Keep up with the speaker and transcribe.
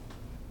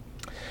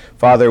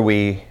Father,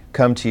 we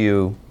come to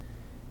you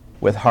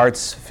with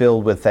hearts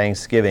filled with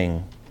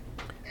thanksgiving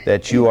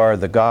that you are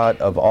the God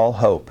of all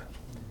hope,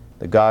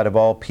 the God of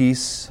all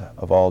peace,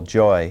 of all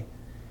joy.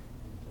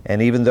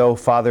 And even though,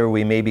 Father,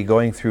 we may be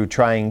going through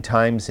trying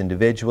times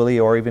individually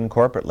or even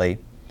corporately,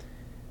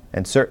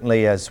 and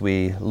certainly as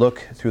we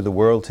look through the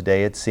world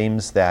today, it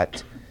seems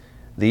that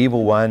the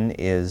evil one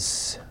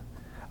is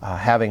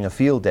having a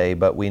field day,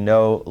 but we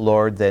know,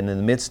 Lord, that in the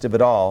midst of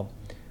it all,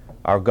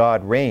 our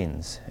God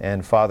reigns.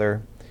 And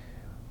Father,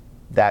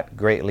 that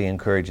greatly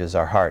encourages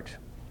our heart.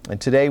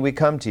 And today we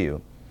come to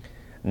you,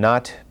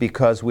 not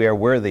because we are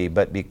worthy,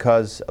 but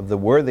because of the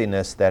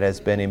worthiness that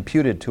has been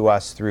imputed to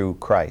us through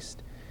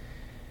Christ.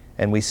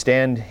 And we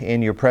stand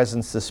in your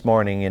presence this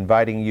morning,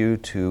 inviting you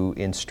to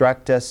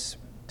instruct us,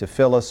 to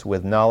fill us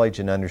with knowledge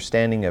and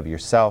understanding of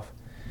yourself,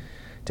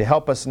 to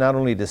help us not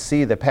only to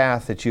see the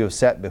path that you have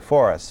set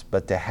before us,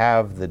 but to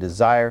have the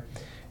desire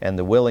and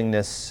the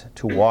willingness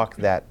to walk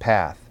that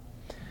path.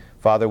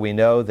 Father, we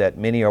know that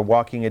many are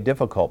walking a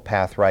difficult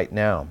path right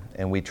now,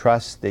 and we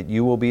trust that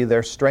you will be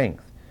their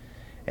strength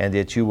and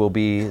that you will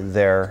be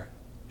their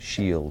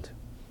shield.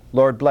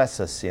 Lord, bless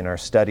us in our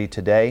study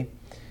today.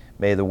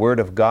 May the Word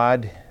of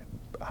God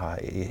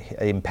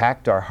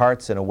impact our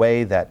hearts in a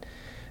way that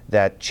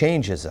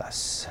changes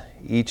us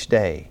each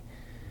day.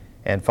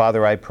 And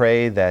Father, I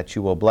pray that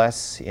you will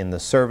bless in the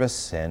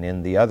service and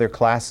in the other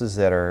classes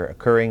that are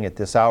occurring at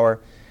this hour,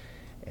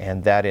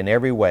 and that in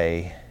every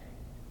way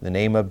the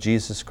name of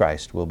Jesus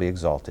Christ will be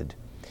exalted.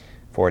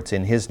 For it's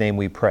in His name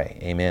we pray.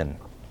 Amen.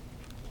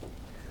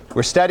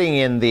 We're studying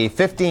in the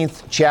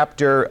 15th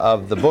chapter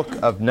of the book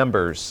of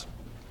Numbers.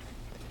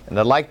 And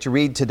I'd like to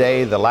read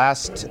today the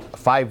last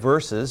 5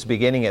 verses,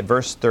 beginning at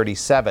verse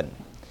 37.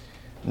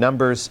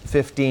 Numbers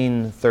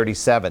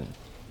 15:37.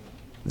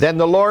 Then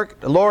the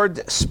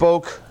Lord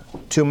spoke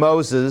to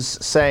Moses,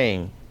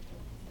 saying,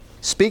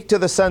 "Speak to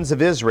the sons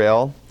of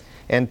Israel,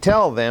 and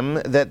tell them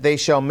that they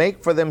shall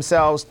make for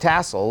themselves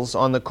tassels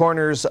on the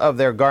corners of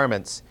their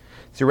garments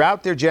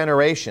throughout their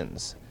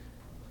generations,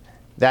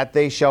 that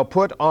they shall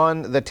put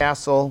on the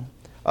tassel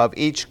of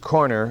each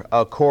corner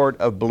a cord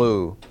of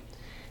blue.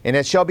 And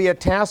it shall be a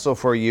tassel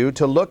for you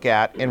to look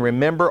at and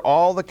remember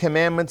all the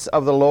commandments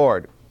of the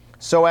Lord,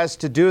 so as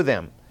to do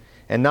them,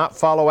 and not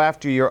follow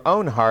after your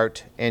own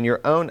heart and your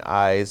own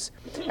eyes,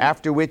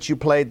 after which you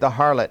played the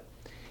harlot,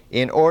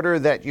 in order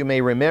that you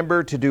may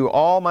remember to do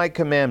all my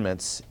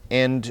commandments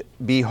and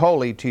be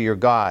holy to your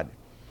God.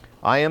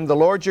 I am the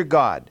Lord your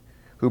God,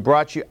 who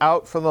brought you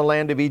out from the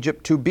land of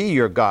Egypt to be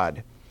your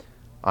God.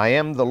 I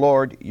am the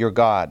Lord your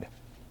God."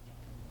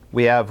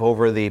 We have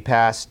over the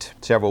past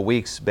several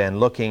weeks been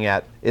looking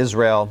at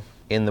Israel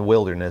in the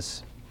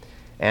wilderness.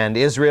 And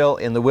Israel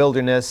in the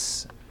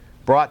wilderness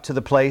brought to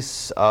the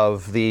place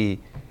of the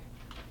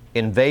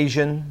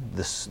invasion,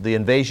 the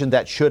invasion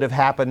that should have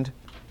happened,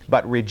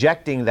 but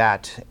rejecting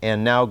that,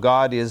 and now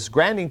God is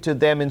granting to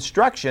them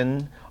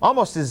instruction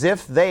almost as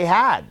if they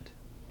had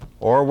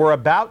or were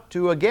about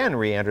to again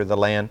re-enter the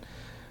land.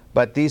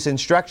 But these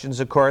instructions,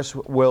 of course,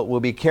 will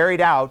be carried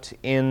out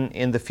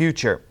in the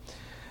future.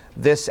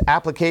 This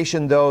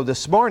application, though,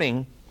 this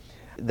morning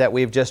that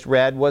we've just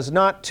read was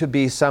not to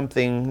be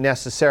something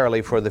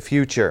necessarily for the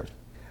future.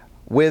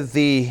 With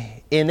the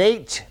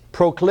innate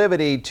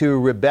proclivity to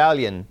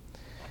rebellion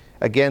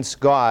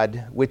against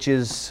God, which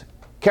is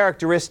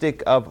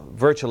characteristic of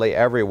virtually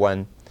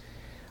everyone,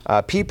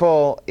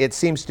 people, it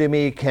seems to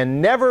me, can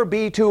never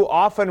be too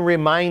often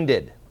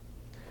reminded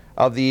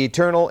of the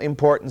eternal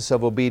importance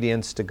of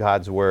obedience to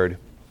God's Word.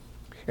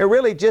 It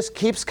really just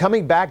keeps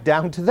coming back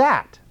down to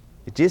that.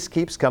 It just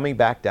keeps coming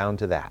back down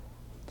to that.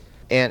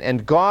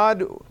 And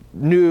God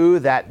knew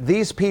that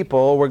these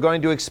people were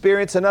going to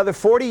experience another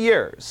 40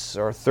 years,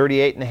 or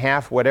 38 and a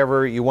half,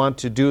 whatever you want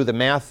to do the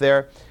math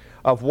there,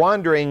 of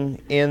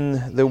wandering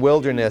in the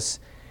wilderness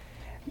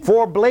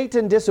for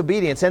blatant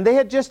disobedience. And they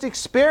had just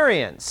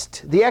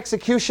experienced the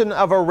execution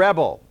of a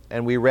rebel,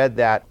 and we read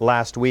that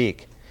last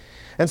week.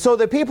 And so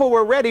the people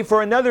were ready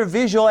for another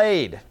visual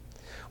aid.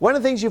 One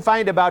of the things you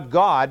find about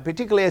God,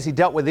 particularly as He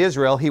dealt with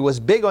Israel, He was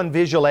big on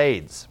visual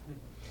aids.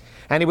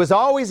 And He was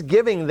always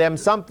giving them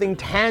something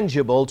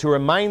tangible to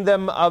remind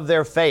them of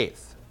their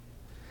faith.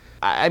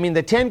 I mean,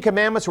 the 10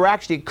 Commandments were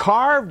actually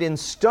carved in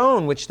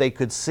stone, which they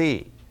could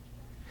see.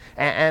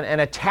 And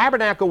a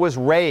tabernacle was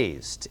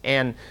raised,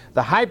 and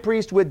the high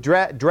priest would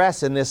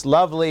dress in this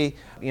lovely,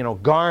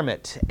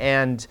 garment.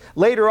 And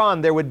later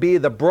on, there would be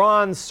the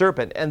bronze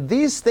serpent. And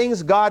these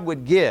things God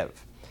would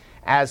give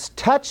as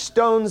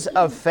touchstones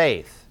of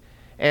faith.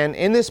 And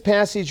in this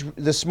passage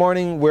this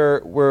morning,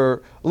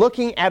 we're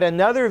looking at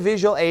another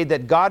visual aid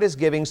that God is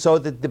giving so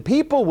that the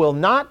people will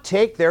not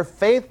take their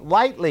faith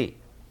lightly.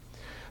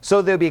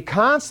 So they'll be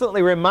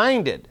constantly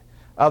reminded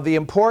of the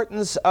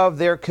importance of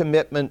their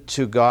commitment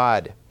to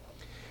God.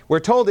 We're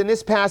told in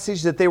this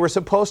passage that they were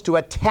supposed to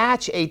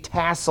attach a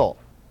tassel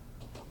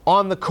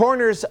on the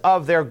corners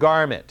of their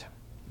garment,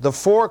 the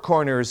 4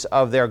 corners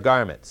of their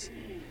garments.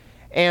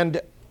 And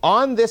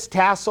on this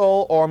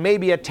tassel, or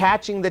maybe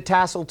attaching the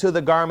tassel to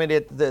the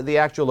garment. The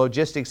actual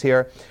logistics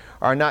here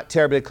are not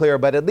terribly clear,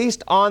 but at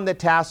least on the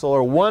tassel,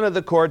 or one of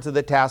the cords of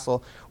the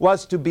tassel,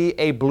 was to be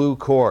a blue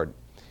cord.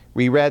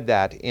 We read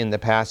that in the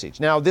passage.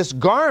 Now, this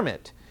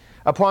garment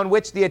upon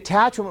which the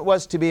attachment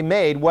was to be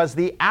made was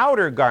the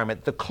outer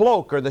garment, the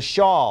cloak or the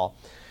shawl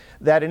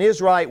that an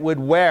Israelite would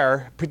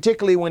wear,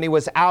 particularly when he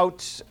was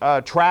out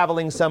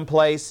traveling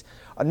someplace,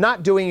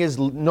 not doing his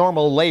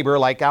normal labor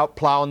like out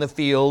plowing the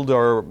field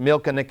or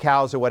milking the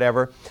cows or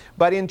whatever,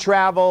 but in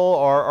travel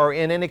or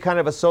in any kind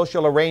of a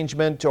social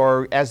arrangement,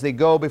 or as they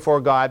go before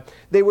God,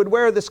 they would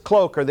wear this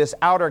cloak or this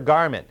outer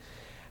garment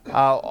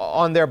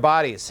on their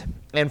bodies.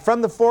 And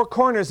from the four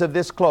corners of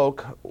this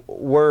cloak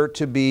were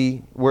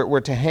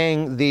to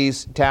hang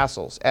these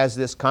tassels as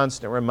this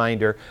constant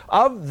reminder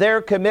of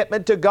their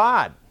commitment to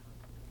God.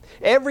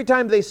 Every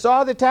time they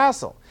saw the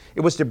tassel,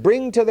 it was to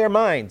bring to their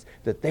minds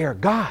that they are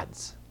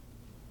God's.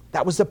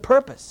 That was the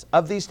purpose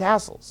of these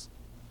tassels.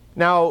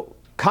 Now,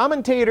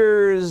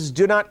 commentators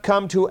do not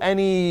come to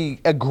any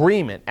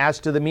agreement as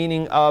to the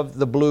meaning of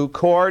the blue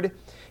cord.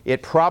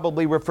 It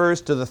probably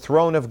refers to the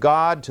throne of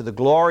God, to the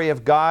glory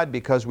of God,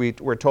 because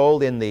we're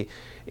told in the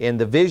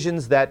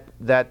visions that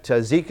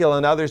Ezekiel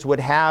and others would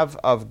have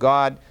of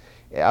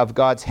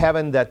God's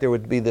heaven, that there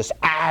would be this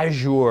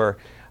azure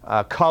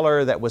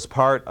color that was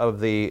part of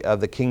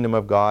the kingdom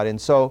of God.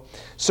 And so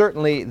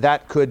certainly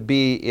that could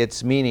be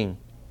its meaning.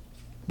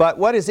 But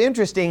what is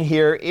interesting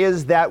here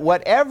is that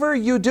whatever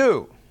you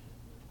do,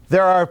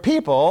 there are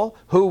people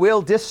who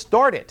will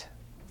distort it.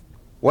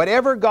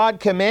 Whatever God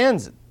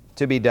commands it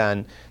to be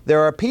done,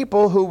 there are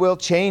people who will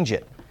change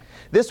it.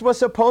 This was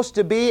supposed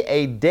to be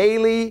a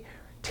daily,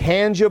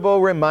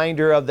 tangible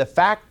reminder of the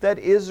fact that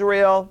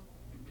Israel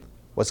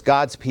was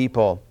God's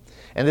people,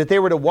 and that they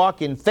were to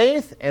walk in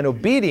faith and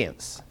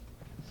obedience,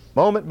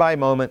 moment by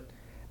moment,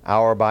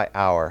 hour by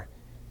hour.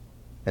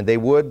 And they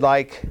would,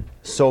 like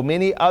so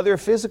many other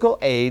physical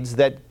aids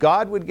that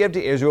God would give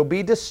to Israel,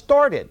 be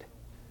distorted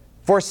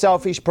for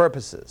selfish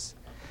purposes.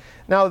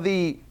 Now,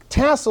 the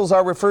tassels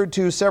are referred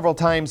to several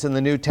times in the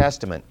New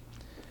Testament,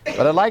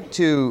 but I'd like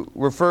to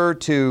refer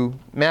to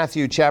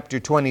Matthew chapter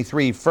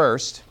 23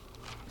 first,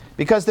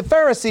 because the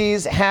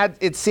Pharisees had,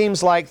 it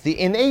seems like, the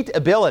innate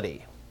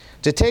ability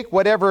to take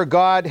whatever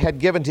God had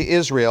given to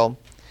Israel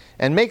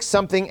and make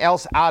something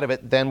else out of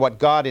it than what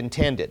God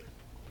intended.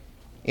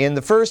 In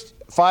the first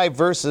 5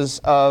 verses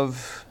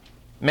of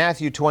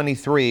Matthew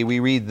 23, we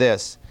read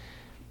this: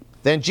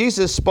 "Then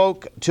Jesus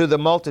spoke to the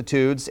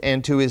multitudes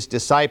and to his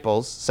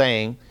disciples,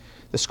 saying,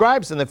 The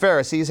scribes and the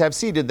Pharisees have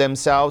seated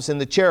themselves in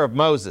the chair of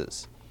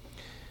Moses.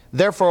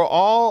 Therefore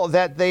all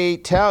that they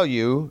tell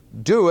you,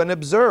 do and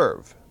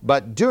observe,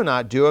 but do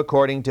not do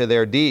according to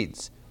their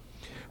deeds.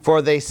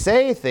 For they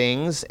say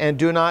things and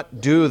do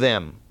not do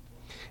them.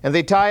 And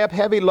they tie up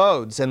heavy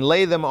loads and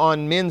lay them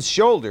on men's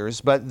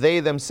shoulders, but they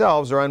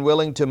themselves are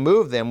unwilling to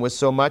move them with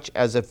so much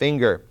as a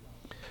finger.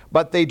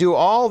 But they do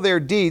all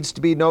their deeds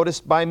to be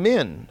noticed by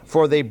men,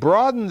 for they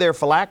broaden their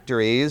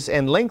phylacteries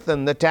and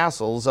lengthen the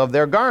tassels of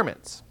their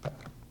garments."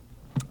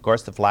 Of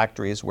course, the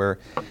phylacteries were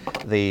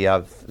the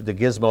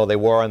gizmo they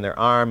wore on their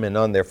arm and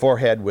on their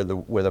forehead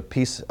with a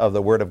piece of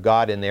the Word of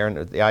God in there.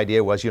 And the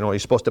idea was, you're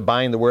supposed to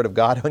bind the Word of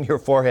God on your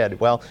forehead.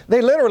 Well,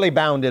 they literally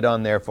bound it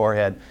on their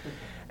forehead.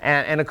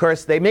 And of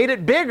course, they made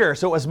it bigger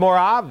so it was more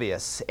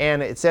obvious.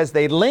 And it says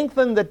they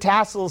lengthened the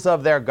tassels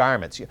of their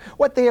garments.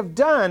 What they have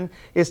done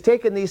is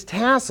taken these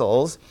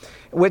tassels,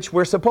 which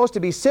were supposed to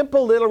be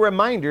simple little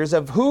reminders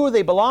of who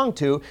they belonged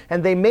to,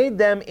 and they made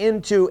them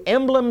into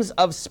emblems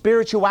of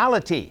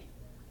spirituality.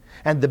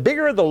 And the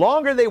bigger, the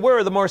longer they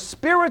were, the more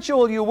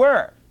spiritual you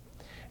were.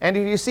 And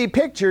if you see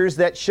pictures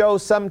that show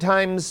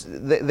sometimes,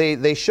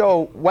 they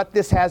show what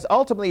this has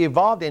ultimately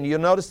evolved in,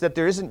 you'll notice that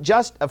there isn't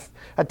just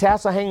a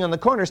tassel hanging on the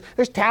corners.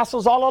 There's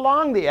tassels all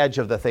along the edge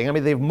of the thing. I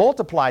mean, they've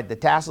multiplied the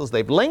tassels,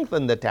 they've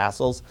lengthened the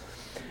tassels,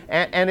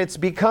 and it's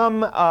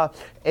become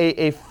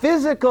a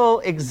physical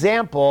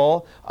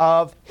example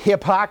of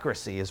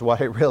hypocrisy is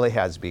what it really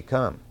has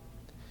become.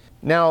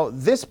 Now,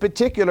 this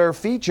particular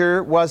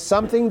feature was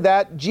something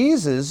that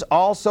Jesus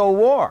also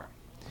wore.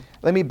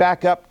 Let me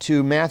back up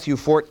to Matthew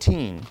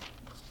 14.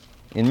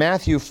 In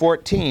Matthew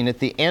 14, at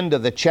the end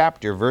of the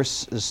chapter,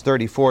 verses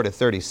 34 to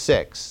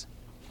 36,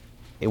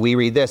 we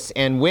read this: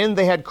 "And when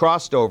they had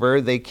crossed over,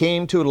 they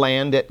came to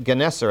land at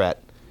Gennesaret.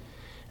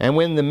 And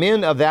when the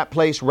men of that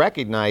place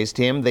recognized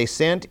him, they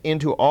sent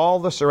into all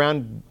the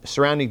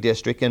surrounding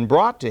district and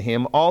brought to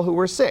him all who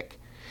were sick.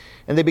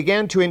 And they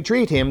began to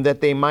entreat him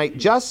that they might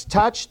just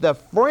touch the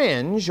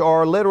fringe,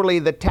 or literally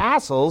the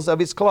tassels, of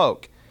his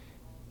cloak.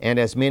 And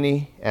as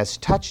many as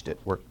touched it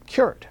were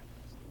cured."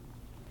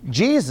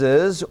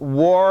 Jesus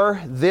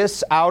wore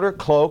this outer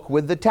cloak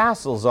with the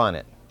tassels on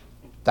it.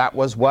 That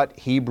was what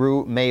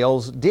Hebrew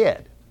males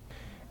did.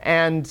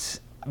 And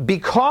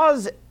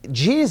because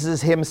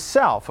Jesus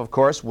himself, of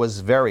course, was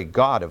very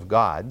God of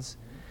gods,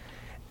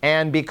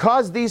 and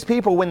because these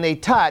people, when they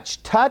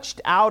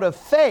touched out of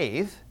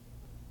faith,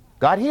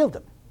 God healed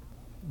them.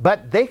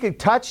 But they could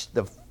touch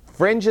the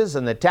fringes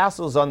and the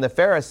tassels on the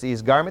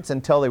Pharisees' garments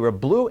until they were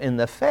blue in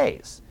the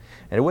face.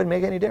 And it wouldn't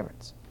make any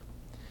difference.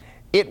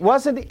 It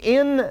wasn't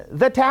in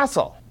the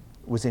tassel.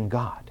 It was in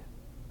God.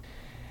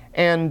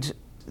 And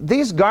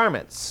these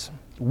garments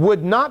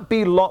would not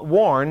be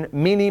worn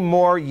many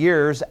more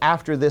years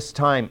after this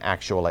time,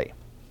 actually.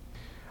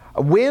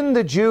 When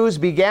the Jews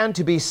began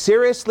to be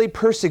seriously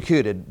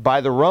persecuted by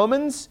the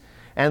Romans,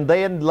 and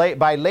then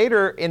by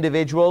later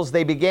individuals,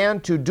 they began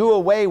to do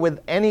away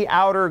with any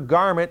outer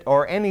garment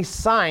or any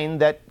sign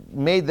that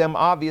made them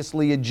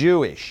obviously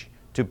Jewish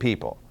to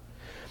people.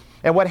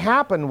 And what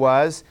happened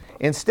was,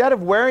 instead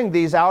of wearing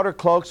these outer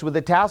cloaks with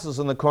the tassels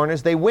on the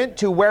corners, they went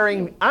to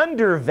wearing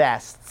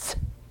undervests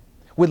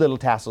with little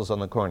tassels on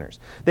the corners.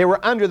 They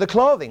were under the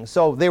clothing,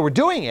 so they were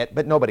doing it,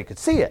 but nobody could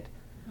see it,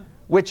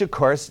 which of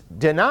course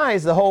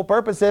denies the whole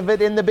purpose of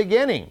it in the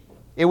beginning.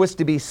 It was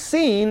to be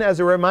seen as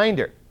a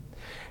reminder.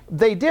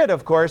 They did,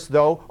 of course,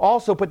 though,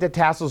 also put the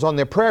tassels on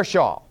their prayer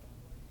shawl.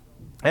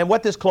 And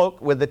what this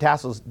cloak with the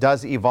tassels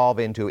does evolve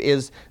into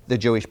is the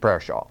Jewish prayer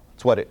shawl.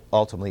 It's what it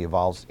ultimately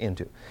evolves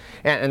into.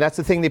 And that's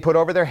the thing they put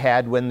over their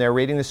head when they're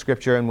reading the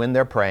scripture and when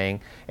they're praying.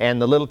 And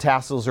the little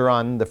tassels are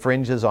on, the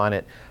fringes on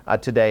it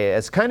today.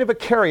 It's kind of a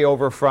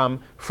carryover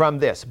from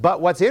this. But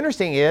what's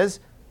interesting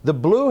is the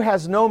blue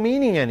has no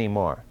meaning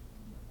anymore.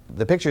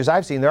 The pictures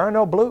I've seen, there are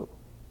no blue.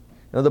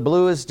 The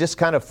blue is just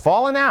kind of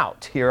fallen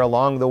out here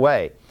along the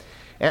way.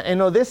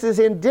 And this is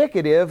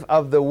indicative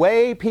of the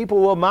way people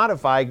will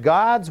modify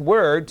God's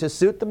word to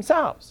suit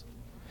themselves.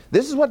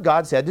 This is what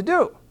God said to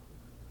do.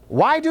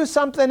 Why do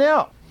something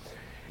else?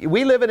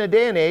 We live in a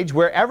day and age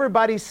where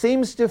everybody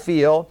seems to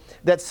feel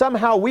that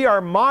somehow we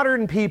are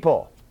modern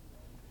people.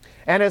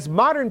 And as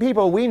modern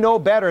people, we know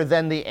better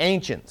than the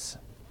ancients.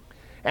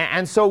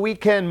 And so we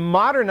can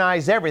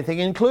modernize everything,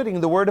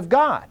 including the Word of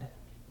God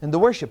and the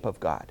worship of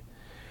God.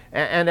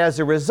 And as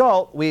a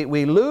result,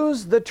 we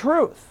lose the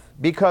truth.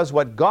 Because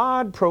what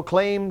God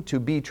proclaimed to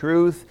be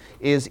truth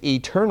is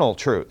eternal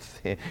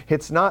truth.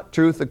 It's not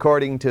truth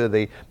according to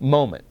the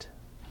moment.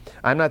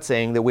 I'm not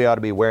saying that we ought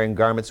to be wearing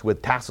garments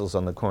with tassels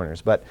on the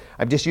corners, but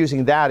I'm just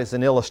using that as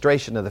an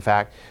illustration of the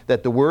fact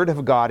that the Word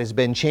of God has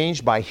been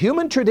changed by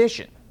human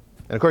tradition.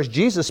 And of course,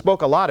 Jesus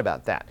spoke a lot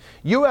about that.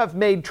 You have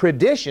made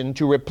tradition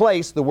to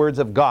replace the words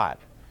of God.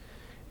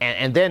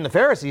 And then the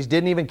Pharisees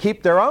didn't even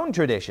keep their own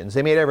traditions.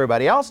 They made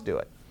everybody else do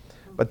it.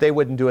 But they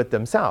wouldn't do it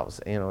themselves.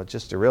 It's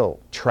just a real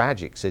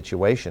tragic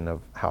situation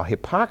of how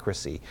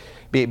hypocrisy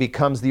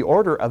becomes the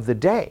order of the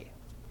day.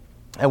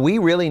 And we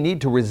really need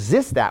to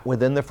resist that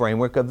within the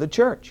framework of the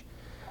church.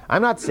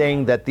 I'm not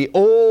saying that the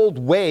old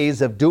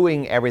ways of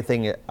doing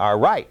everything are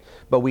right,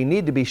 but we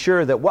need to be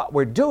sure that what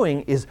we're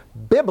doing is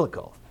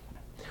biblical.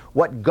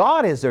 What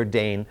God has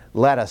ordained,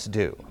 let us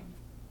do,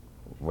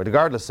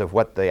 regardless of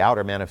what the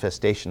outer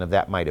manifestation of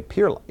that might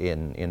appear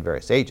in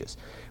various ages.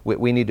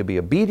 We need to be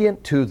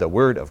obedient to the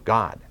Word of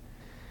God.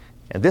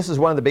 And this is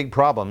one of the big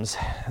problems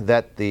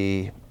that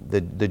the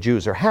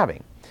Jews are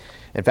having.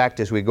 In fact,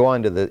 as we go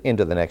on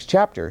into the next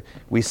chapter,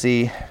 we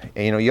see,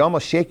 you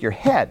almost shake your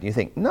head. You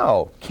think,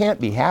 no, can't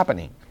be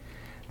happening.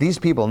 These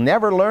people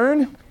never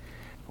learn.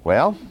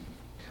 Well,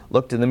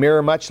 looked in the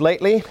mirror much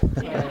lately?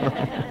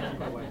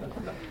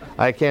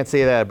 I can't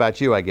say that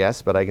about you, I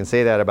guess, but I can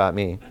say that about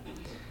me.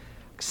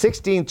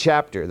 16th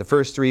chapter, the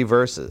first 3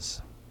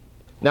 verses.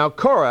 Now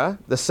Korah,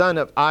 the son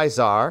of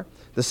Izhar,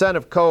 the son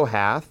of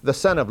Kohath, the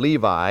son of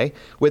Levi,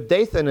 with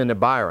Dathan and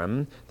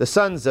Abiram, the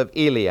sons of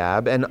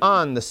Eliab, and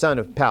On, the son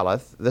of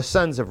Peleth, the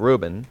sons of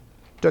Reuben,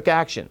 took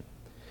action.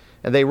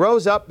 And they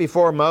rose up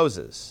before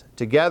Moses,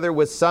 together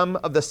with some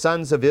of the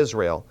sons of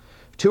Israel,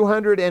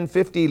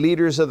 250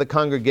 leaders of the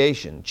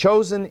congregation,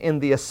 chosen in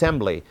the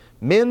assembly,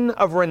 men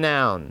of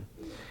renown.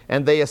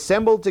 And they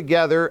assembled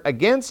together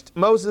against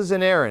Moses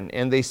and Aaron,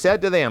 and they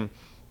said to them,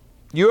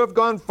 You have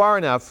gone far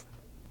enough,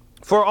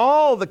 for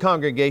all the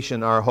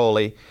congregation are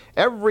holy,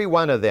 every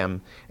one of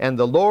them, and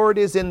the Lord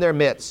is in their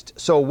midst.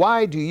 So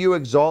why do you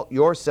exalt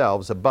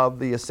yourselves above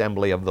the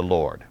assembly of the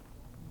Lord?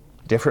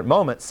 Different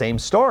moment, same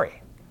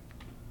story.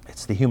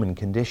 It's the human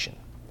condition.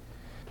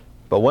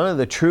 But one of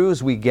the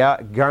truths we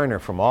garner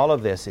from all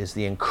of this is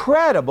the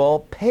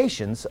incredible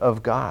patience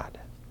of God.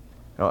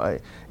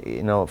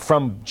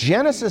 From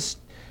Genesis,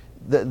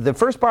 the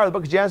first part of the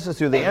book of Genesis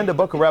through the end of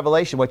the book of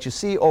Revelation, what you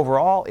see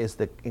overall is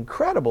the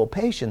incredible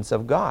patience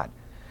of God.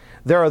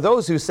 There are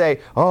those who say,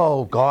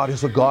 oh, God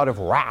is a God of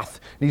wrath.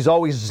 He's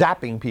always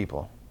zapping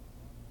people.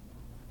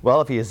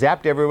 Well, if he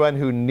zapped everyone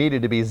who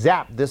needed to be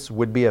zapped, this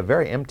would be a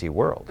very empty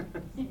world.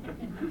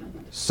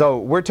 So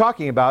we're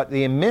talking about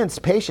the immense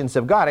patience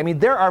of God. I mean,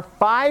 there are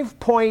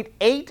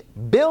 5.8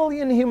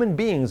 billion human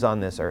beings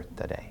on this earth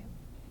today.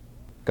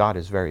 God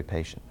is very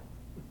patient.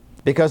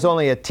 Because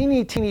only a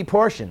teeny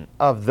portion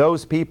of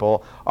those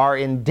people are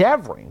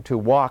endeavoring to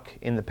walk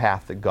in the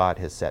path that God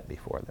has set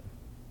before them.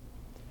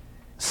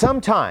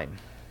 Sometime,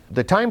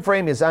 the time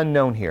frame is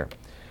unknown here,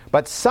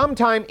 but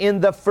sometime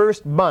in the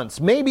first months,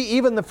 maybe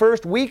even the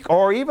first week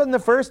or even the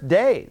first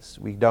days,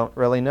 we don't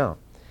really know,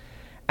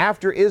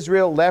 after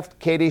Israel left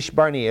Kadesh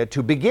Barnea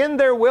to begin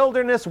their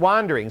wilderness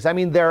wanderings. I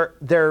mean,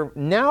 they're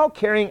now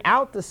carrying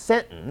out the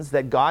sentence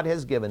that God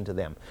has given to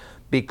them.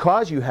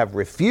 Because you have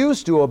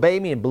refused to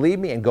obey me and believe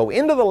me and go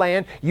into the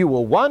land, you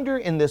will wander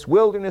in this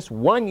wilderness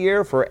 1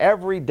 year for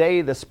every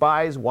day the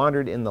spies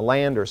wandered in the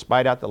land or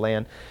spied out the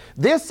land.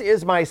 This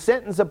is my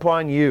sentence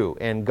upon you.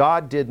 And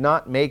God did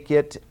not make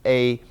it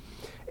a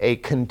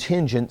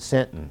contingent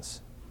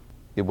sentence.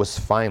 It was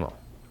final.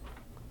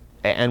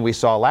 And we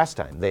saw last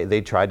time,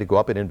 they tried to go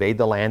up and invade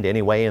the land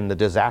anyway, and the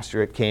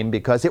disaster it came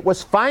because it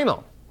was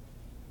final.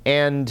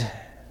 And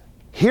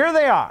here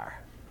they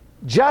are,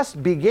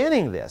 just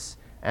beginning this,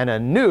 and a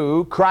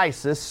new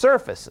crisis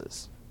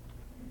surfaces.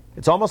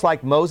 It's almost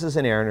like Moses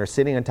and Aaron are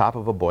sitting on top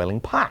of a boiling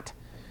pot.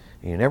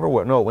 You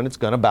never know when it's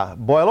going to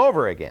boil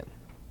over again.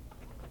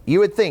 You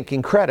would think,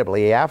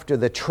 incredibly, after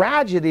the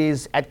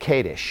tragedies at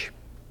Kadesh,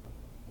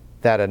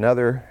 that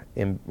another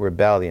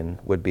rebellion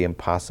would be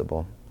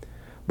impossible.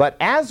 But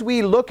as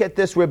we look at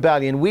this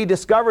rebellion, we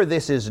discover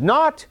this is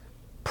not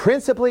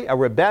principally a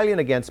rebellion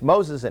against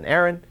Moses and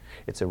Aaron.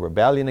 It's a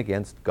rebellion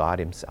against God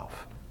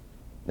Himself.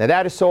 Now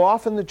that is so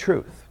often the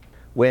truth.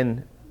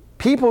 When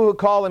people who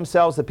call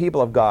themselves the people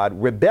of God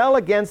rebel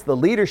against the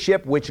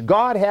leadership which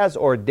God has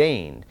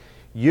ordained,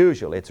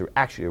 usually it's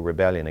actually a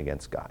rebellion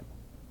against God.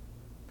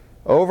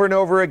 Over and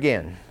over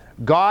again,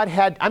 God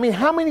had,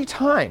 how many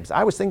times?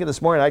 I was thinking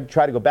this morning, I'd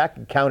try to go back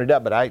and count it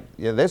up, but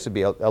this would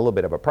be a little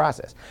bit of a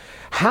process.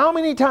 How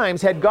many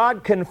times had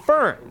God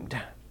confirmed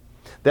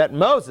that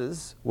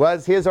Moses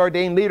was His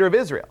ordained leader of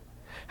Israel?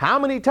 How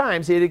many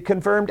times had He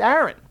confirmed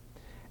Aaron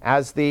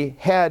as the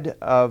head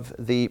of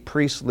the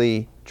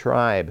priestly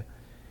tribe?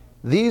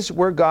 These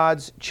were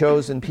God's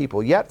chosen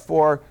people. Yet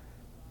for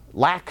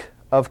lack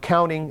of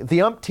counting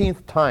the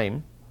umpteenth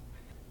time,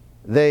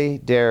 they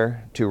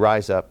dare to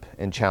rise up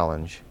and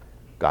challenge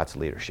God's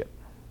leadership.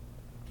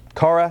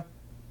 Korah,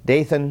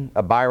 Dathan,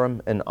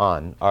 Abiram, and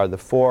On are the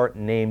four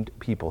named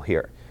people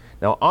here.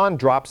 Now On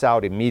drops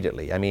out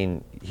immediately.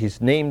 He's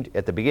named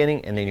at the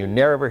beginning and then you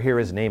never hear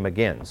his name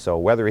again. So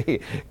whether he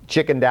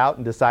chickened out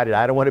and decided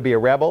I don't want to be a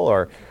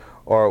rebel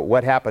or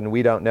what happened,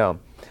 we don't know.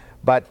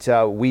 But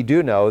we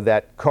do know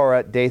that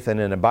Korah, Dathan,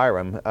 and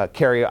Abiram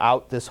carry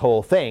out this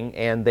whole thing,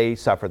 and they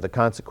suffer the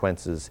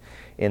consequences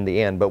in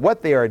the end. But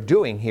what they are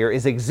doing here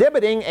is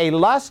exhibiting a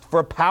lust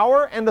for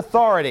power and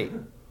authority.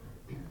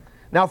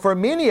 Now, for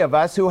many of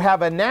us who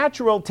have a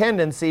natural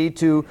tendency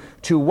to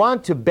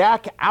want to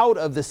back out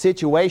of the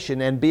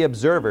situation and be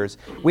observers,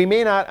 we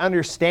may not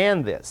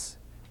understand this.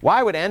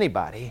 Why would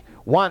anybody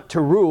want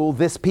to rule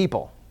this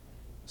people,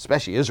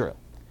 especially Israel?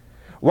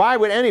 Why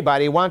would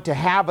anybody want to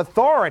have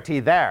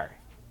authority there?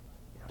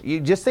 You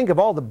just think of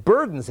all the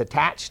burdens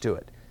attached to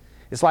it.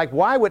 It's like,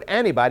 why would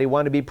anybody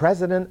want to be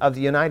president of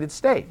the United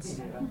States?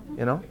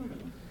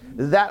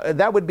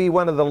 That would be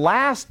one of the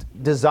last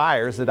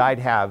desires that I'd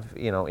have,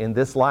 in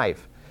this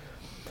life.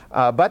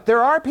 But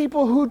there are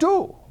people who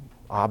do,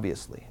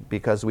 obviously,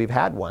 because we've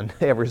had one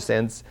ever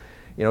since,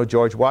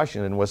 George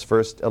Washington was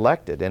first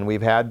elected, and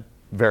we've had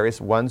various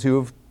ones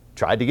who've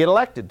tried to get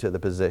elected to the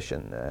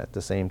position at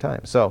the same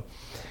time. So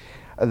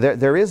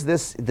there is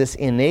this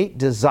innate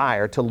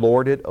desire to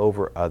lord it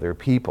over other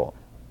people.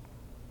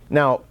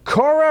 Now,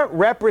 Korah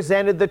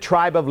represented the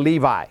tribe of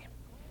Levi.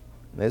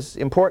 It's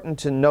important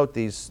to note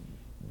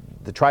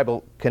the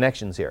tribal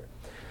connections here.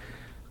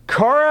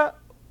 Korah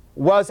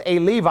was a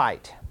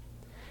Levite.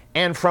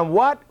 And from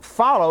what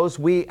follows,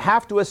 we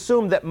have to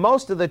assume that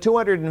most of the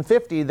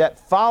 250 that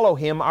follow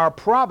him are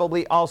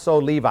probably also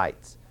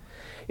Levites.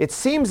 It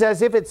seems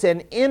as if it's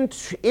an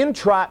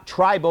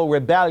intra-tribal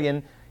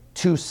rebellion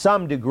to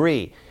some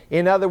degree.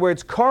 In other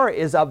words, Korah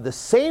is of the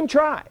same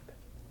tribe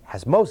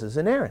as Moses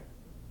and Aaron.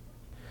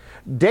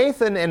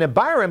 Dathan and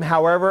Abiram,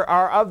 however,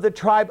 are of the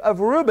tribe of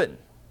Reuben.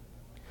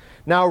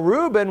 Now,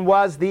 Reuben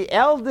was the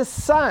eldest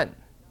son.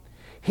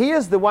 He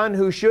is the one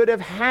who should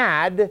have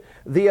had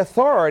the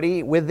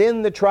authority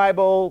within the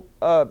tribal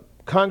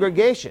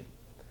congregation.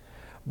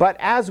 But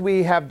as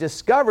we have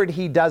discovered,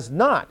 he does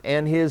not,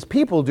 and his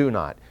people do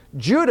not.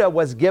 Judah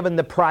was given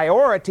the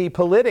priority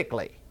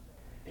politically.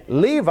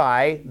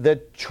 Levi,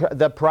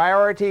 the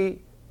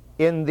priority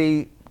in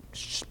the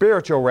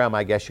spiritual realm,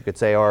 I guess you could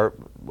say, or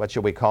what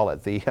should we call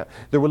it,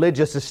 the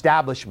religious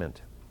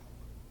establishment.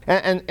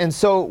 And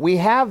so we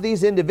have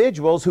these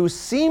individuals who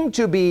seem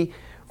to be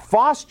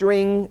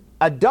fostering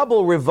a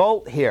double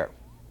revolt here,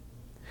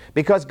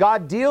 because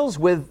God deals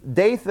with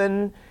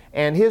Dathan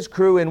and his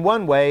crew in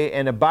one way,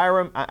 and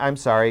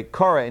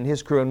Korah and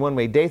his crew in one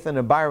way, Dathan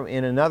and Abiram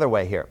in another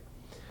way here.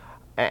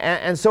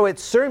 And so it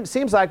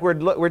seems like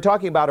we're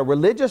talking about a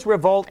religious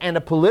revolt and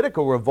a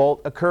political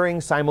revolt occurring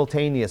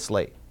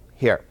simultaneously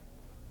here,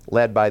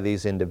 led by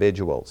these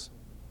individuals.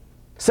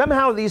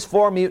 Somehow these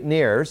four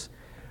mutineers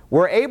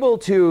were able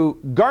to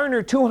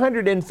garner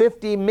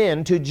 250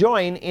 men to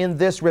join in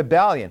this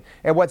rebellion.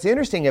 And what's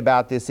interesting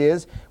about this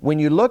is, when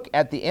you look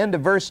at the end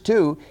of verse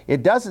 2,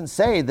 it doesn't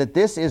say that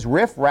this is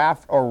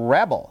riffraff or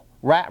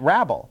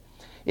rabble.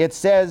 It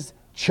says,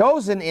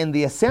 chosen in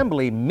the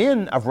assembly,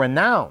 men of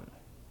renown.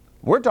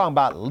 We're talking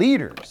about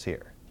leaders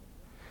here.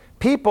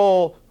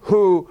 People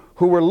who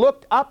were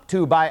looked up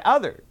to by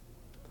others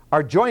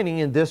are joining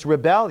in this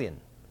rebellion.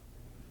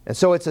 And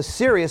so it's a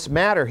serious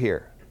matter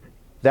here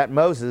that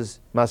Moses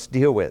must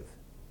deal with.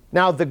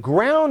 Now, the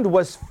ground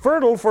was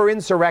fertile for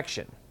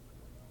insurrection.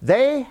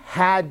 They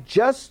had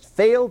just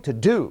failed to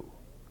do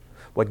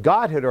what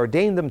God had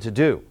ordained them to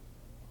do.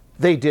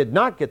 They did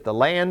not get the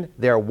land.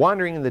 They're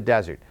wandering in the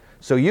desert.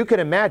 So you can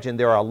imagine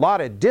there are a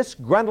lot of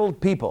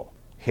disgruntled people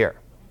here.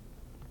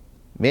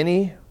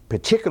 Many,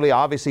 particularly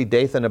obviously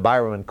Dathan,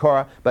 Abiram, and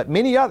Korah, but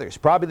many others,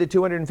 probably the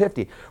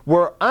 250,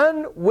 were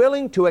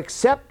unwilling to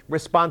accept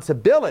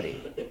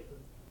responsibility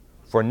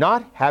for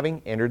not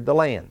having entered the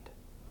land.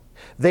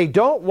 They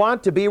don't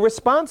want to be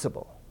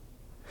responsible.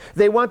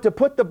 They want to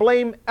put the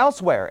blame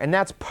elsewhere, and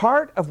that's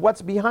part of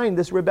what's behind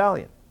this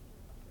rebellion.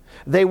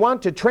 They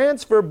want to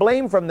transfer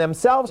blame from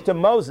themselves to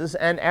Moses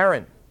and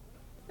Aaron.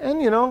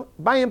 And,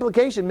 by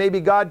implication, maybe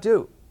God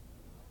too.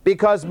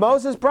 Because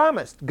Moses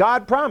promised,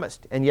 God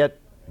promised, and yet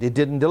it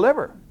didn't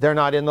deliver. They're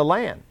not in the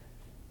land.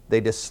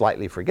 They just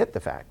slightly forget the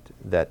fact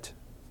that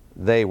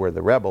they were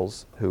the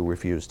rebels who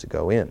refused to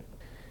go in.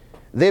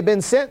 They've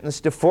been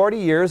sentenced to 40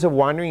 years of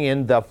wandering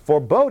in the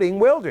foreboding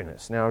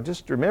wilderness. Now,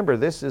 just remember,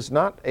 this is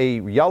not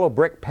a yellow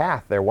brick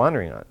path they're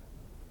wandering on.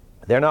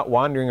 They're not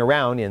wandering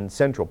around in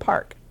Central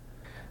Park.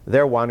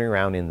 They're wandering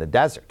around in the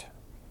desert.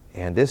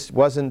 And this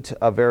wasn't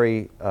a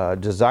very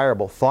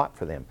desirable thought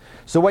for them.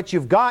 So what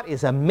you've got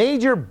is a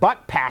major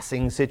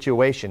butt-passing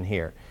situation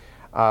here,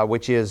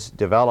 which is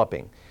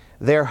developing.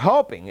 They're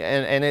hoping,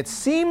 and it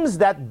seems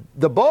that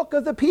the bulk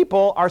of the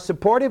people are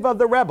supportive of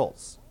the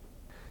rebels.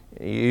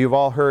 You've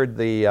all heard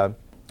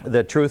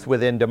the truth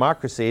within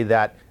democracy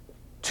that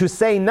to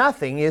say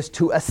nothing is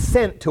to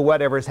assent to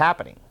whatever's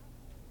happening.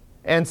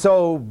 And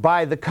so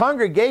by the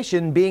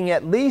congregation being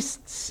at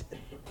least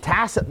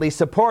tacitly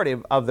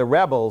supportive of the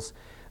rebels,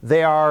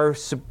 they're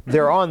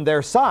on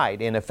their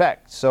side in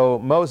effect. So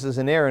Moses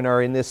and Aaron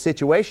are in this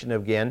situation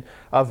again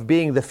of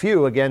being the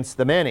few against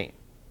the many.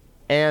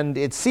 And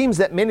it seems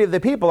that many of the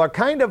people are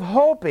kind of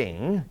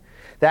hoping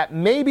that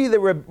maybe the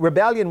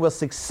rebellion will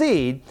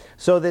succeed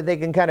so that they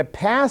can kind of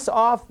pass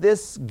off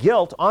this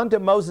guilt onto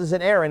Moses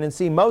and Aaron and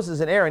see Moses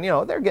and Aaron,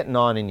 they're getting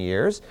on in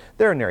years.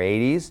 They're in their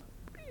 80s.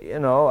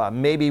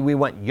 Maybe we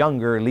want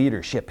younger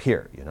leadership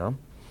here,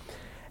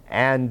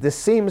 And this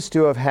seems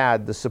to have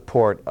had the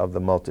support of the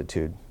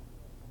multitude.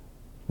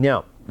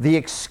 Now, the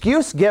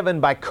excuse given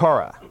by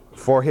Korah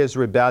for his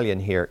rebellion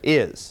here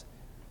is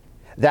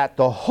that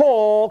the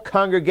whole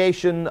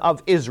congregation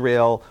of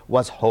Israel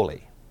was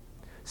holy,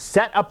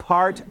 set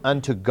apart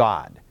unto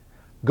God,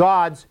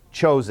 God's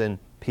chosen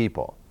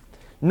people.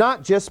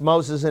 Not just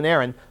Moses and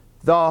Aaron,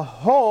 the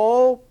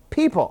whole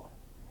people.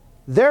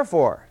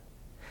 Therefore,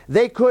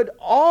 they could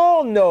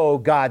all know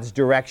God's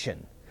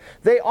direction.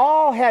 They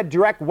all had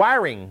direct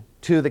wiring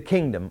to the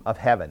kingdom of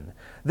heaven.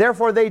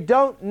 Therefore, they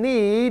don't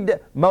need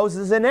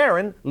Moses and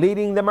Aaron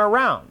leading them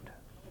around.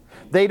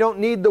 They don't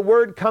need the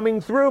word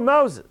coming through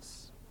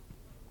Moses.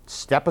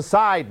 Step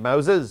aside,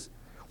 Moses.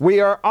 We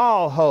are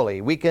all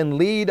holy. We can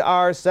lead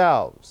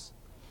ourselves.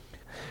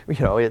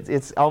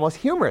 It's almost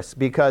humorous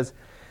because,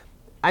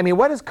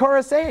 what is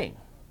Korah saying?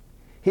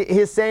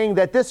 He's saying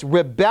that this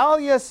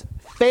rebellious,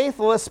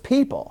 faithless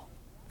people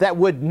that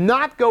would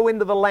not go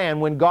into the land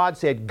when God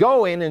said,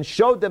 go in, and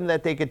showed them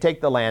that they could take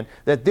the land,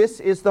 that this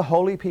is the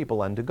holy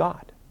people unto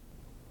God.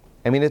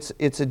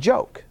 It's a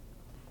joke.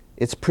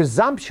 It's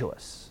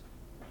presumptuous.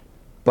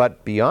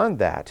 But beyond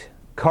that,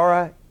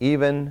 Korah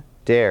even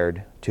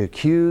dared to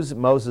accuse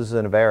Moses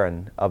and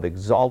Aaron of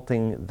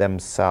exalting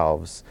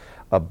themselves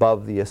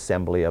above the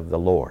assembly of the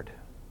Lord.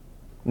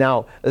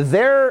 Now,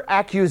 their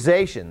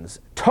accusations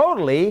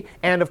totally,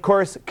 and of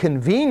course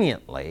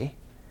conveniently,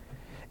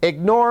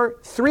 ignore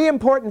three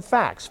important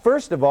facts.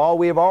 First of all,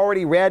 we have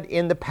already read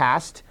in the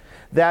past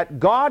that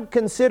God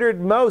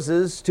considered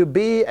Moses to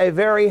be a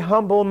very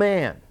humble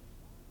man.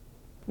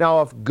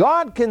 Now, if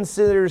God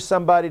considers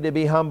somebody to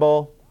be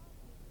humble,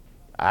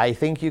 I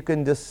think you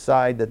can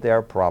decide that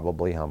they're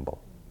probably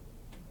humble.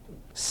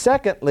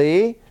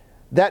 Secondly,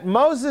 that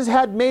Moses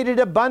had made it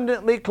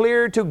abundantly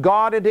clear to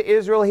God and to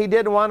Israel he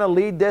didn't want to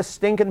lead this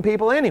stinking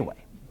people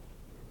anyway.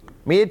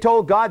 He had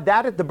told God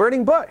that at the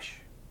burning bush.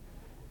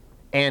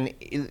 And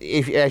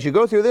as you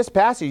go through this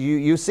passage,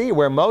 you see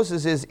where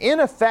Moses is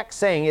in effect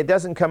saying, it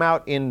doesn't come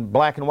out in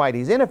black and white,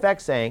 he's in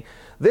effect saying,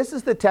 this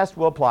is the test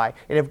we'll apply,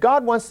 and if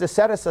God wants to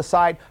set us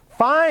aside,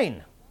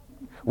 fine,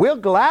 we'll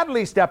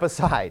gladly step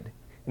aside.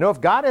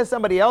 If God has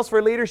somebody else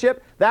for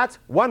leadership, that's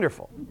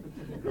wonderful.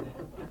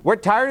 We're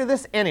tired of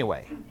this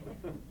anyway.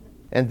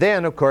 And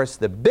then, of course,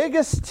 the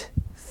biggest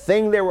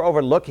thing they were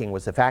overlooking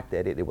was the fact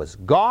that it was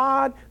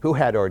God who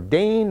had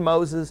ordained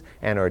Moses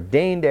and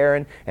ordained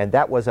Aaron, and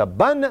that was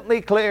abundantly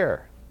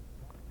clear.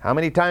 How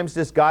many times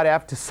does God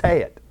have to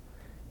say it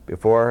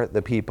before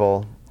the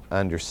people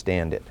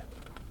understand it?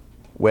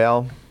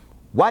 Well,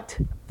 what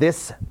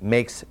this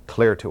makes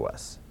clear to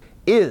us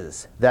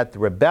is that the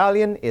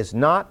rebellion is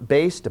not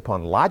based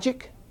upon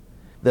logic,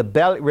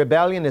 The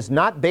rebellion is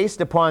not based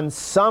upon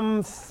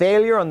some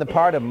failure on the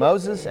part of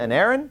Moses and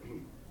Aaron.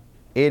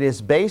 It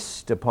is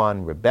based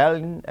upon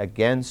rebellion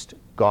against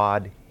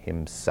God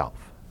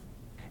himself.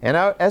 And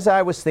as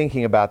I was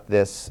thinking about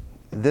this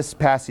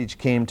passage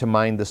came to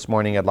mind this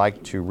morning. I'd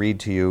like to read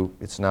to you.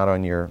 It's not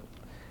on your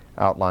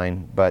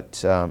outline,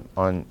 but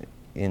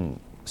in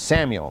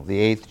Samuel,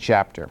 the 8th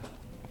chapter.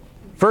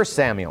 1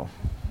 Samuel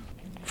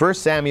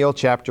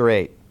chapter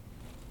 8,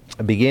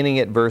 beginning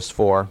at verse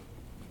 4.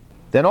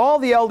 Then all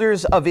the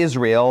elders of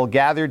Israel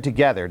gathered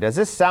together. Does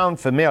this sound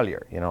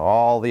familiar? You know,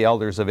 all the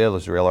elders of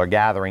Israel are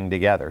gathering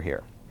together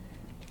here.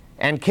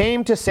 And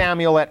came to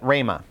Samuel at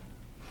Ramah.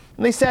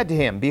 And they said to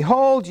him,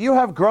 Behold, you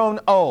have grown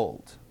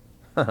old.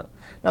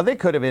 Now they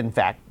could have in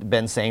fact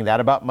been saying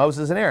that about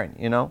Moses and Aaron,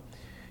 you know.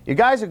 You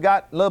guys have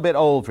got a little bit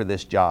old for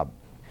this job.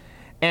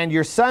 And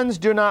your sons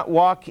do not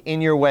walk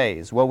in your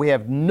ways. Well, we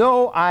have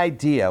no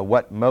idea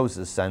what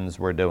Moses' sons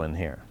were doing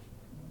here.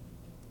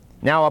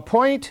 Now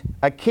appoint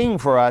a king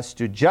for us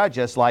to judge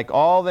us like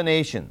all the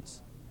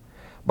nations.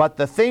 But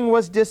the thing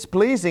was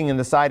displeasing in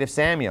the sight of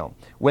Samuel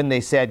when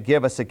they said,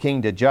 Give us a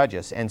king to judge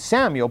us. And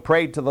Samuel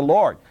prayed to the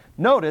Lord.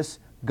 Notice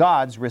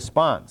God's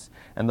response.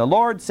 And the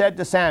Lord said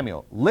to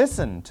Samuel,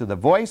 Listen to the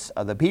voice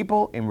of the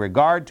people in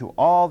regard to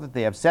all that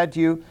they have said to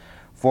you,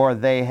 for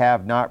they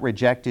have not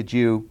rejected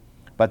you,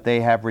 but they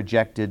have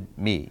rejected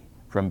me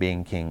from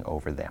being king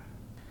over them.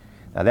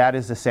 Now that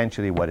is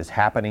essentially what is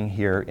happening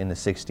here in the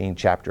 16th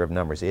chapter of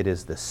Numbers. It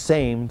is the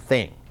same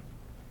thing.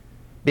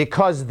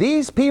 Because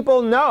these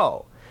people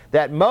know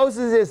that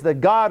Moses is the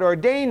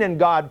God-ordained and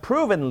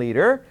God-proven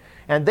leader,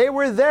 and they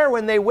were there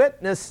when they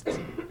witnessed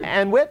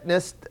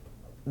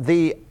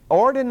the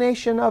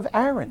ordination of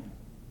Aaron.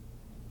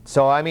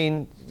 So, I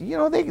mean, you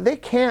know, they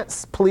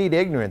can't plead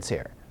ignorance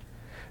here.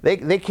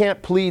 They can't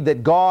plead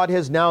that God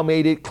has now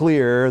made it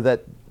clear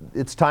that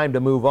it's time to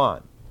move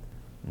on.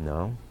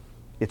 No.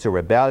 It's a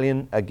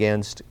rebellion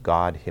against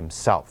God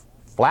himself.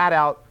 Flat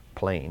out,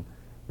 plain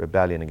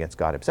rebellion against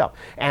God himself.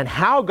 And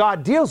how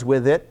God deals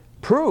with it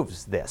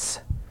proves this.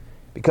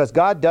 Because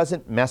God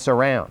doesn't mess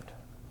around.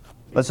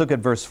 Let's look at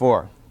verse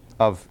 4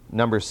 of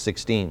Numbers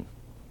 16.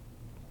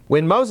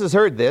 When Moses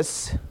heard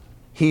this,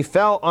 he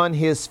fell on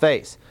his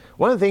face.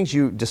 One of the things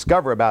you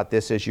discover about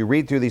this as you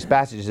read through these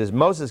passages is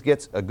Moses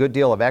gets a good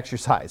deal of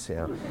exercise. You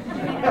know.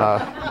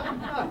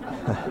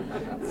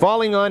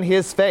 Falling on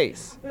his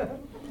face.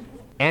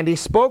 And he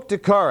spoke to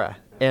Korah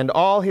and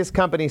all his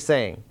company,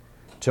 saying,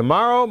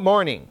 Tomorrow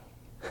morning,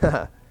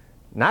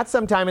 not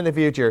sometime in the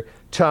future,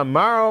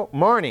 tomorrow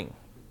morning.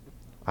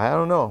 I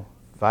don't know.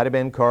 If I'd have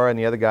been Korah and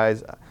the other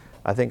guys,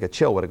 I think a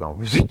chill would have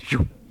gone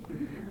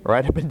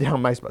right up and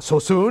down my spine. So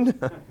soon?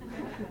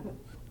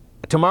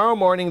 Tomorrow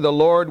morning the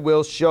Lord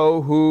will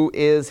show who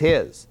is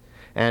his,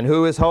 and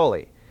who is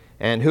holy,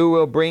 and who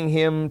will bring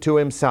him to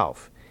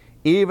himself.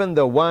 Even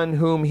the one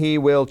whom he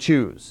will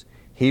choose,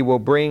 he will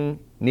bring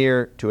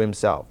near to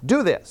himself.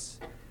 Do this.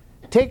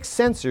 Take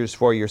censers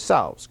for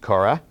yourselves,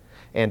 Korah,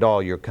 and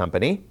all your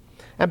company,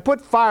 and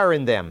put fire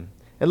in them,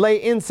 and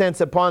lay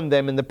incense upon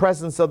them in the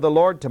presence of the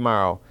Lord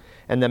tomorrow.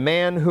 And the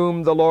man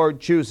whom the Lord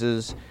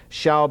chooses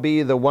shall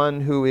be the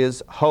one who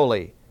is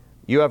holy.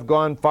 You have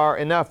gone far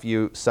enough,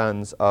 you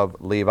sons of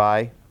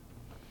Levi.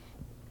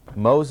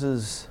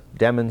 Moses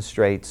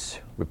demonstrates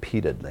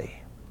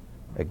repeatedly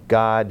a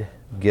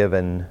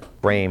God-given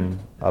frame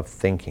of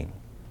thinking,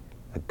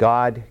 a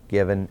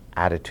God-given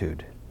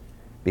attitude.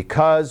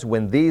 Because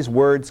when these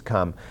words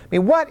come, I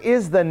mean, what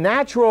is the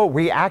natural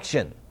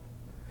reaction?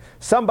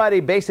 Somebody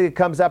basically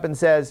comes up and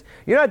says,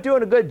 You're not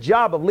doing a good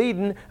job of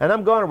leading, and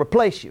I'm going to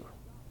replace you.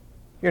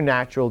 Your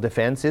natural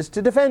defense is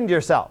to defend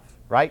yourself,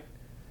 right?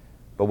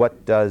 But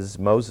what does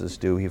Moses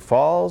do? He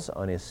falls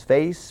on his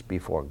face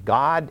before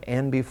God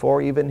and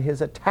before even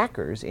his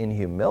attackers in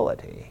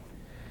humility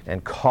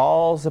and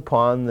calls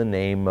upon the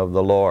name of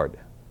the Lord.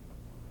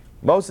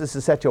 Moses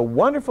is such a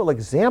wonderful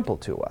example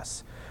to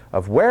us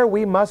of where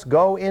we must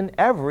go in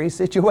every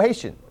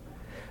situation,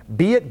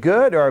 be it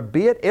good or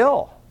be it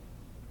ill.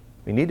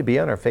 We need to be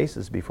on our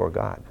faces before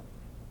God.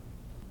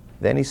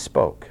 Then he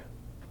spoke.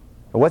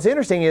 And what's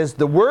interesting is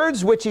the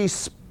words which he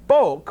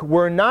spoke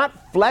were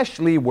not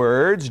fleshly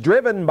words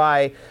driven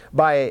by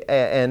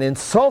an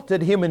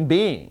insulted human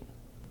being,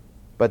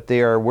 but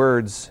they are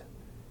words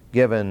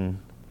given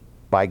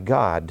by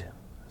God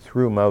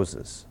through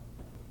Moses.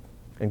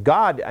 And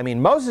God, I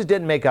mean, Moses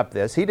didn't make up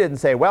this. He didn't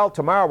say, well,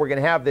 tomorrow we're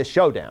going to have this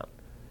showdown.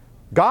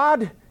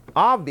 God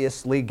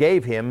obviously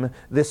gave him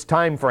this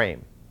time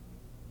frame.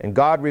 And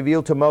God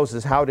revealed to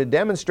Moses how to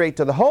demonstrate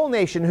to the whole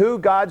nation who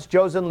God's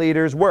chosen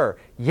leaders were.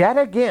 Yet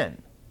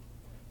again,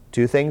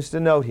 two things to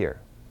note here.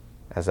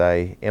 As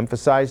I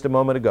emphasized a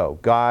moment ago,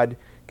 God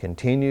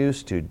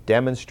continues to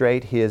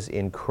demonstrate his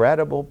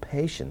incredible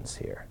patience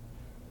here.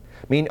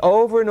 I mean,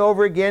 over and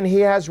over again, he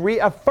has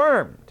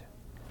reaffirmed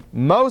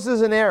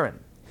Moses and Aaron.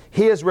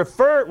 He has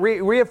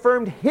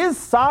reaffirmed his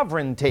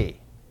sovereignty.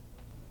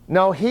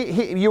 No,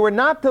 you were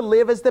not to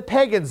live as the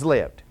pagans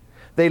lived.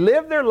 They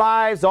lived their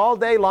lives all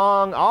day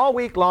long, all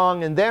week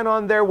long, and then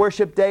on their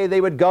worship day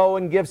they would go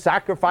and give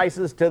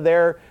sacrifices to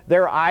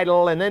their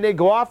idol, and then they'd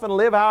go off and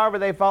live however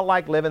they felt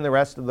like living the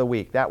rest of the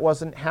week. That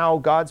wasn't how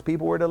God's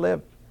people were to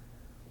live.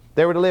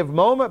 They were to live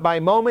moment by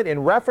moment in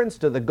reference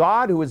to the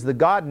God who is the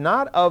God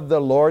not of the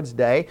Lord's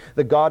day,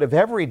 the God of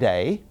every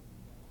day,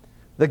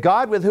 the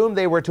God with whom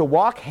they were to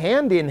walk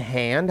hand in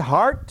hand,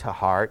 heart to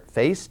heart,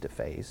 face to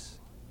face.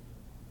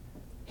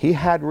 He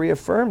had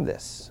reaffirmed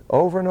this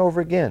over and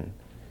over again.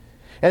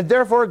 And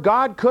therefore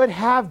God could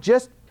have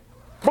just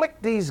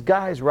flicked these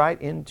guys right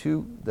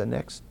into the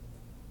next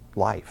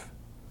life.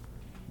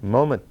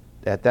 Moment,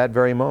 at that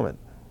very moment.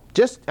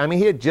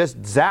 He had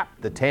just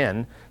zapped the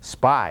 10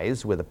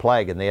 spies with a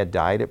plague and they had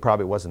died. It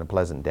probably wasn't a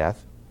pleasant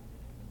death.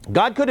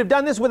 God could have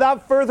done this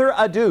without further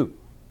ado.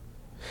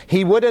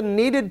 He wouldn't have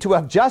needed to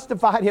have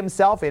justified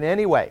himself in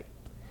any way.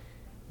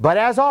 But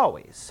as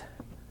always,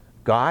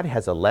 God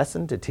has a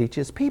lesson to teach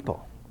his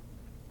people.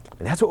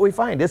 And that's what we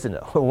find, isn't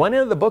it? One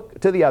end of the book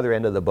to the other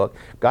end of the book,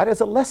 God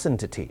has a lesson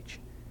to teach.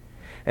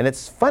 And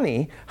it's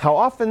funny how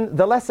often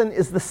the lesson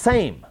is the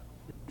same.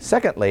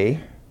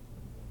 Secondly,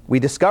 we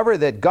discover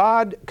that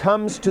God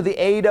comes to the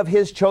aid of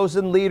his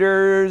chosen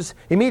leaders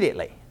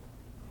immediately.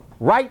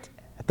 Right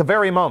at the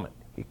very moment,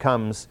 he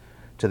comes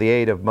to the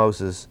aid of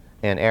Moses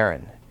and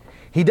Aaron.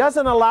 He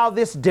doesn't allow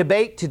this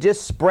debate to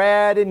just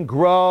spread and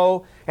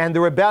grow and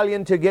the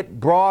rebellion to get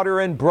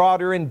broader and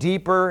broader and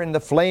deeper and the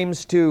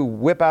flames to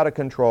whip out of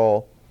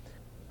control.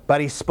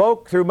 But he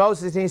spoke through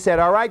Moses and he said,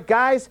 all right,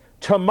 guys,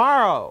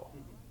 tomorrow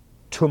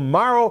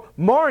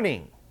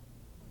morning,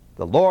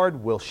 the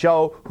Lord will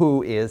show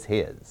who is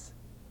his.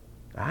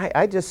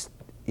 I just,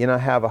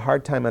 have a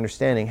hard time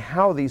understanding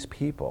how these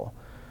people,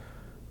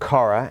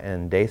 Korah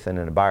and Dathan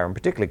and Abiram,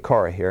 particularly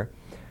Korah here,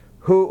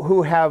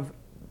 who have,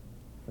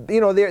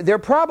 they're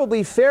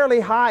probably fairly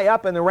high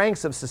up in the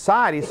ranks of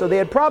society, so they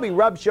had probably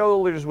rubbed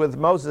shoulders with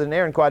Moses and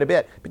Aaron quite a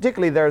bit,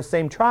 particularly they're the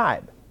same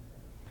tribe.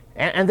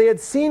 And they had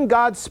seen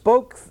God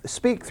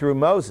speak through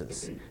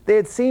Moses. They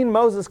had seen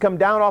Moses come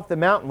down off the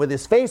mountain with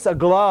his face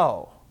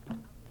aglow.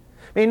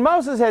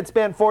 Moses had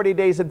spent 40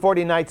 days and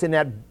 40 nights in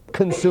that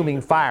consuming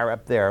fire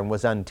up there and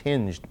was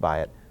untinged by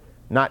it,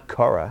 not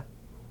Korah.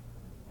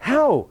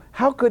 How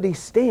could he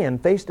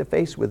stand face to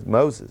face with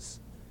Moses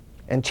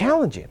and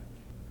challenge him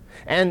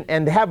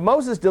and have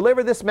Moses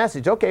deliver this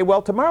message? Okay,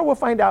 well, tomorrow we'll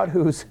find out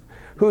who's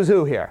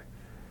who here.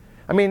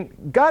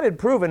 God had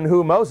proven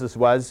who Moses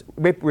was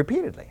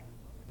repeatedly,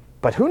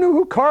 but who knew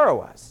who Korah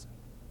was?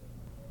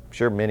 I'm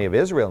sure many of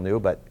Israel knew,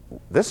 but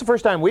this is the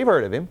first time we've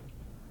heard of him.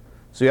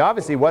 So he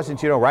obviously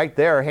wasn't, right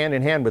there hand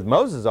in hand with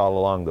Moses all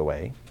along the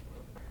way.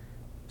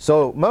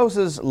 So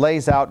Moses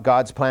lays out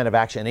God's plan of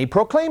action. He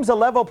proclaims a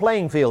level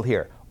playing field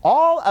here.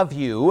 All of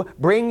you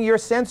bring your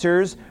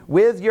censers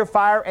with your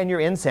fire and your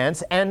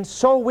incense, and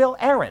so will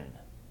Aaron.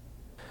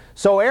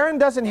 So Aaron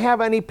doesn't have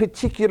any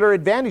particular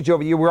advantage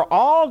over you. We're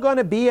all going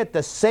to be at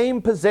the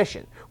same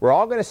position. We're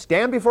all going to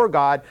stand before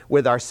God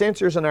with our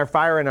censers and our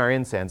fire and our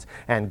incense,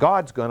 and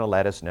God's going to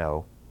let us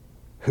know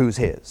who's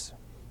his.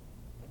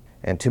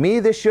 And to me,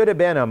 this should have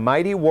been a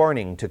mighty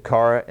warning to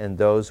Korah and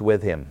those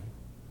with him,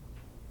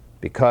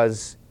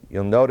 because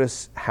you'll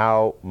notice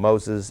how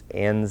Moses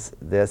ends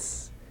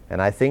this,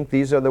 and I think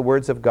these are the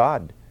words of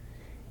God.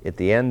 At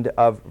the end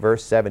of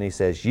verse 7, he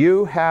says,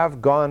 "You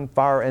have gone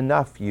far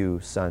enough, you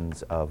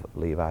sons of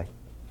Levi."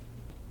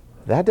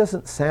 That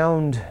doesn't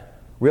sound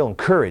real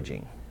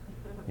encouraging,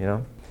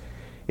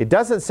 It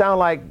doesn't sound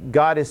like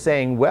God is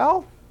saying,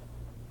 well,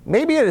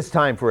 maybe it is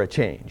time for a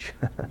change.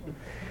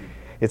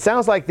 It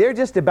sounds like they're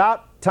just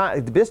about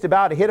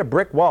to hit a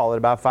brick wall at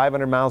about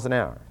 500 miles an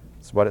hour.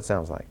 That's what it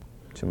sounds like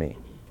to me.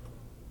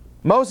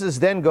 Moses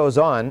then goes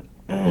on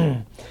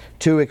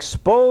to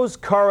expose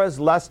Korah's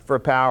lust for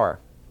power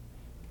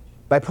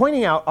by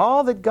pointing out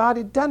all that God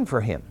had done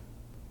for him.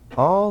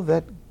 All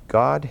that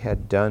God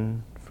had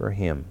done for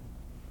him.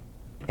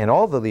 And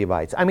all the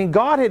Levites.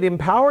 God had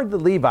empowered the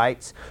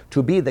Levites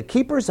to be the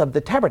keepers of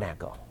the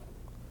tabernacle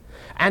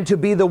and to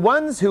be the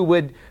ones who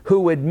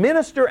would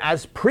minister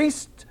as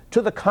priests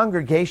to the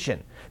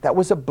congregation. That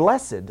was a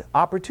blessed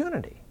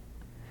opportunity.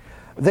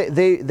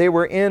 They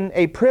were in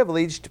a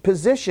privileged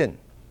position.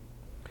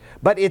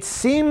 But it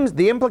seems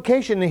the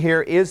implication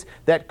here is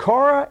that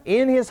Korah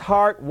in his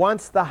heart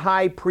wants the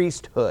high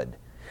priesthood.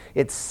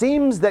 It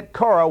seems that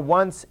Korah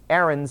wants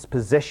Aaron's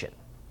position.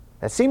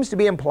 That seems to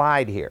be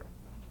implied here.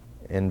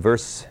 In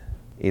verse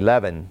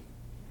 11,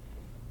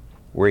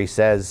 where he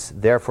says,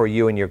 "Therefore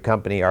you and your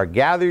company are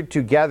gathered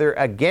together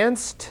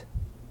against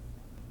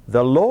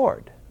the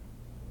Lord."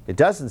 It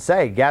doesn't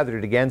say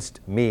gathered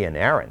against me and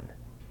Aaron,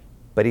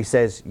 but he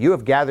says you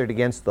have gathered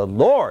against the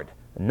Lord,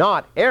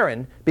 not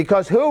Aaron,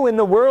 because who in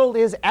the world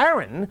is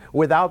Aaron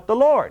without the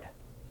Lord?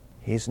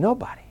 He's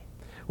nobody.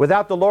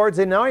 Without the Lord's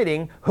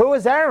anointing, who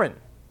is Aaron?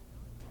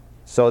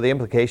 So the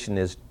implication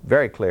is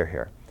very clear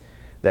here,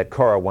 that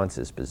Korah wants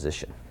his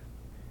position,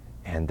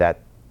 and that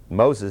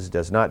Moses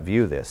does not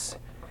view this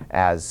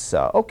as,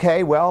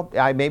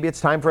 maybe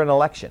it's time for an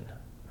election.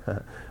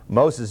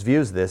 Moses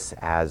views this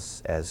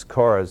as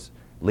Korah's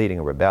leading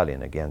a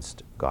rebellion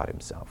against God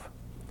himself.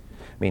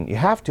 I mean, you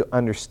have to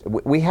understand,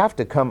 we have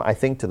to come, I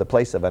think, to the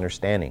place of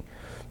understanding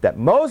that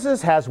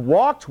Moses has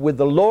walked with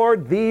the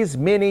Lord these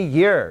many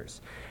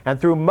years. And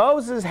through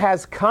Moses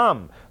has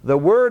come the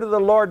word of the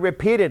Lord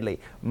repeatedly.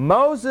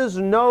 Moses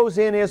knows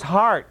in his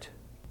heart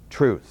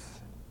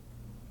truth.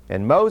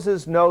 And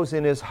Moses knows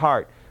in his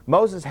heart.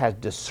 Moses has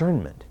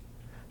discernment,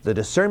 the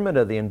discernment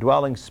of the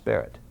indwelling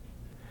Spirit.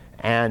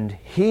 And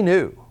he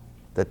knew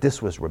that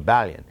this was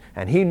rebellion.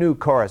 And he knew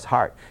Korah's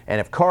heart.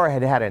 And if Korah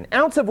had had an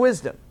ounce of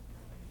wisdom,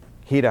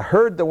 he'd have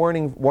heard the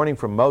warning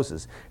from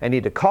Moses, and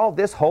he'd have called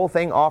this whole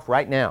thing off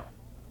right now.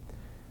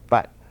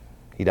 But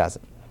he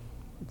doesn't.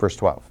 Verse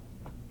 12.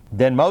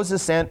 Then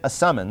Moses sent a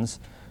summons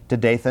to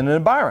Dathan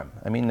and Abiram.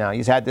 I mean, now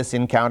he's had this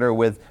encounter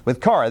with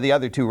Korah. The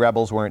other two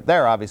rebels weren't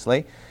there,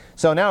 obviously.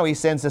 So now he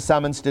sends a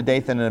summons to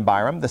Dathan and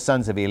Abiram, the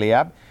sons of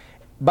Eliab.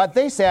 But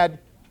they said,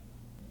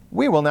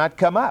 "We will not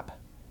come up.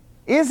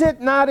 Is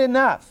it not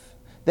enough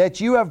that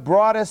you have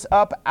brought us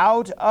up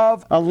out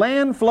of a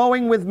land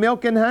flowing with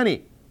milk and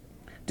honey,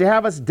 to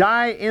have us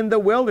die in the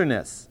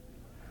wilderness?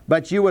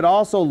 But you would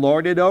also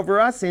lord it over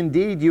us.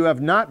 Indeed, you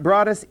have not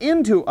brought us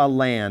into a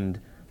land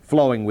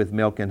flowing with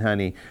milk and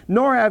honey,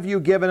 nor have you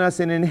given us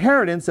an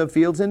inheritance of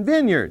fields and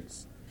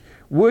vineyards.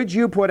 Would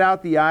you put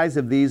out the eyes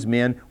of these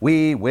men?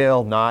 We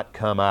will not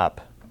come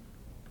up."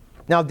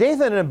 Now,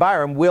 Dathan and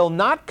Abiram will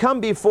not come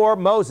before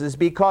Moses,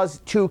 because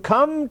to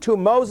come to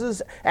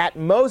Moses at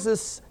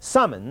Moses'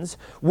 summons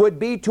would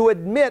be to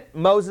admit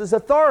Moses'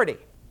 authority.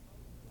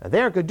 Now,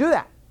 they aren't going to do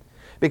that,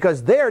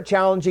 because they're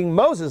challenging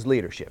Moses'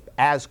 leadership.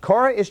 As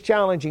Korah is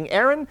challenging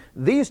Aaron,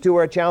 these two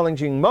are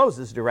challenging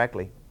Moses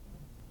directly,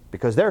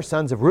 because they're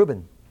sons of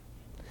Reuben.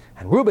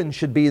 And Reuben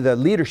should be the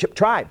leadership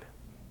tribe.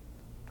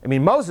 I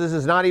mean, Moses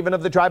is not even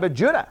of the tribe of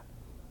Judah.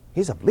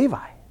 He's of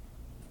Levi.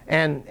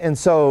 And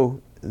so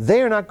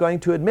they are not going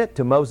to admit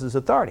to Moses'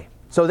 authority.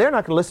 So they're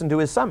not going to listen to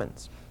his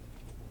summons.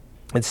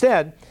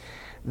 Instead,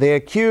 they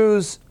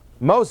accuse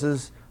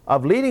Moses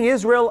of leading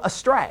Israel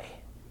astray.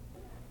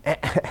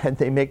 And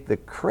they make the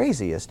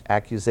craziest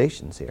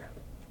accusations here.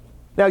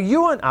 Now,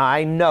 you and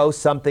I know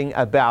something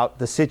about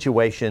the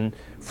situation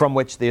from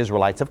which the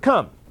Israelites have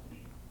come.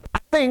 I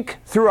think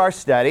through our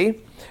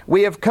study,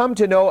 we have come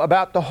to know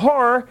about the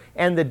horror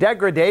and the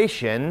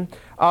degradation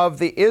of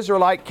the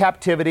Israelite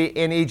captivity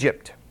in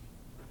Egypt.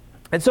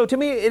 And so to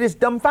me, it is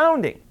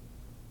dumbfounding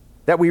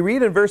that we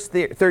read in verse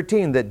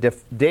 13 that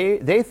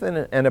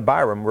Dathan and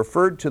Abiram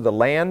referred to the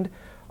land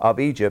of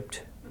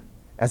Egypt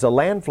as a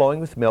land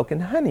flowing with milk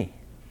and honey.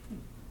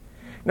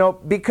 No,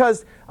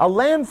 because a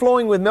land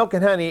flowing with milk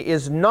and honey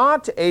is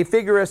not a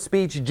figure of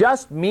speech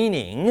just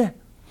meaning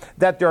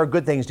that there are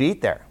good things to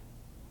eat there.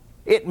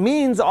 It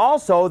means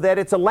also that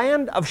it's a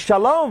land of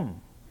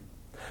shalom,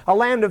 a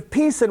land of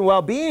peace and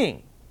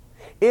well-being.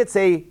 It's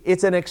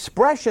an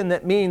expression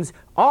that means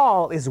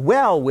all is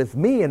well with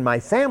me and my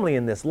family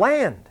in this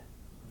land.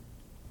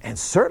 And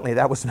certainly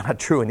that was not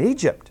true in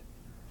Egypt.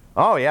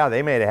 Oh yeah,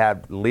 they may have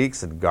had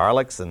leeks and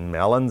garlics and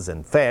melons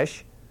and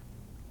fish,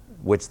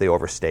 which they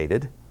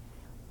overstated.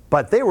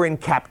 But they were in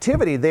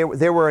captivity. They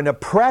were an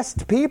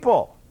oppressed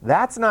people.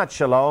 That's not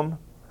shalom.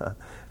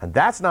 And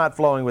that's not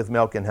flowing with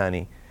milk and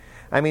honey.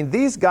 I mean,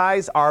 these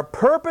guys are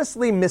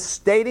purposely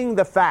misstating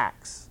the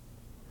facts.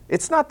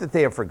 It's not that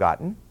they have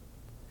forgotten.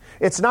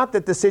 It's not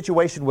that the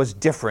situation was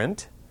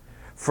different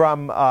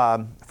from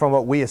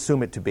what we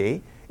assume it to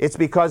be. It's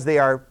because they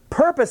are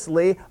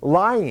purposely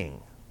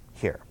lying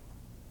here,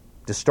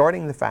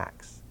 distorting the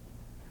facts.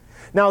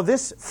 Now,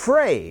 this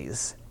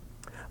phrase,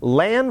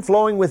 land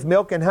flowing with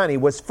milk and honey,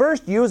 was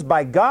first used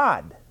by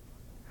God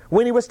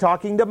when he was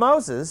talking to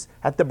Moses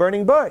at the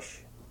burning bush.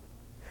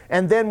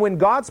 And then when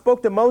God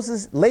spoke to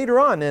Moses later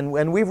on,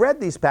 and we've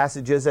read these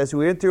passages as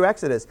we went through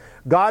Exodus,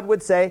 God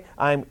would say,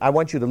 I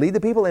want you to lead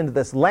the people into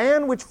this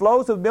land which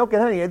flows with milk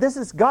and honey. This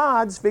is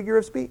God's figure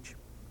of speech.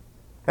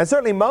 And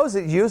certainly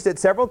Moses used it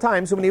several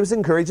times when he was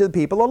encouraging the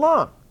people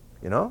along.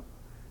 You know,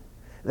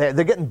 they're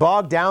getting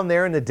bogged down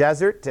there in the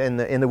desert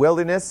and in the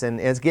wilderness, and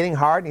it's getting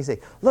hard. And he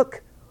say,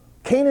 look,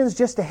 Canaan's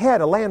just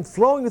ahead, a land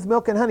flowing with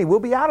milk and honey. We'll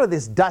be out of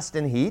this dust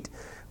and heat.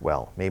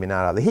 Well, maybe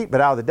not out of the heat,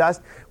 but out of the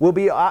dust. We'll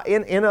be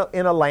in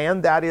a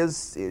land that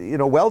is,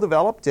 well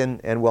developed,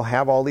 and we'll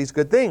have all these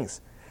good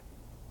things.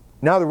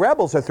 Now the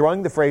rebels are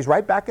throwing the phrase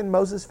right back in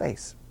Moses'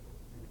 face.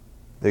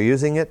 They're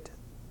using it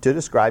to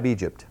describe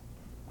Egypt,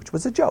 which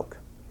was a joke.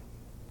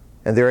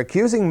 And they're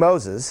accusing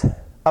Moses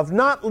of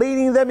not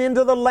leading them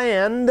into the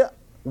land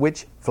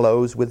which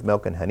flows with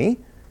milk and honey,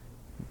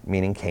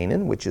 meaning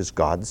Canaan, which is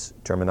God's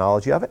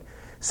terminology of it,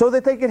 so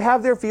that they could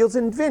have their fields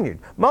and vineyard.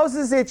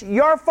 Moses, it's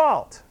your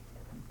fault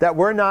that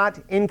we're not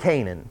in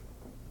Canaan.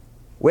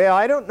 Well,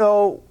 I don't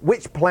know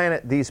which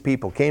planet these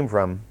people came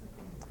from,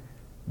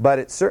 but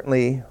it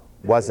certainly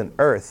wasn't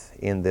Earth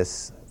in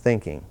this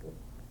thinking.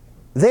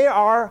 They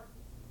are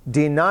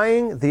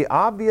denying the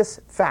obvious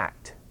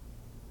fact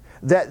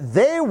that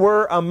they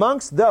were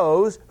amongst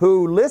those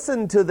who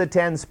listened to the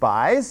 10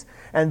 spies,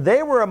 and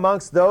they were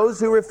amongst those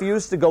who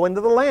refused to go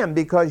into the land,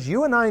 because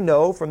you and I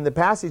know from the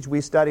passage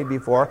we studied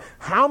before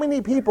how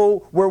many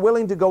people were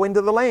willing to go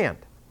into the land.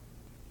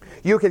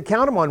 You could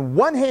count them on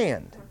one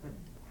hand.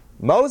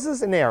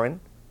 Moses and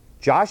Aaron,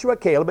 Joshua,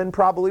 Caleb, and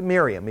probably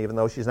Miriam, even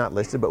though she's not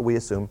listed, but we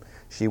assume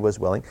she was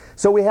willing.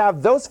 So we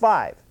have those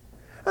 5.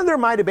 And there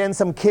might have been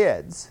some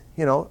kids,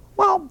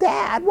 well,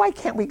 Dad, why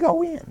can't we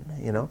go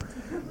in,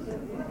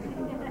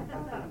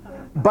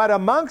 But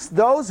amongst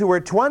those who were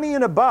 20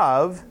 and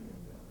above,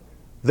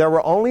 there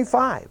were only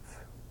 5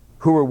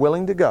 who were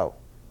willing to go.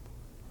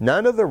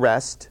 None of the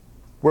rest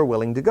were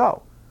willing to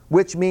go,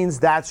 which means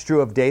that's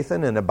true of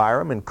Dathan and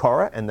Abiram and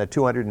Korah and the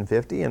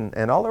 250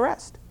 and all the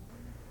rest.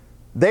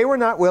 They were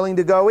not willing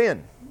to go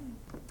in.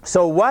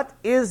 So what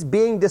is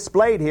being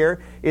displayed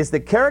here is the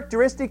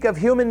characteristic of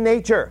human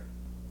nature.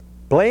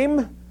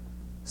 Blame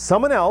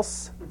someone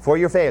else for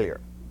your failure.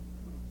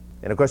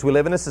 And of course, we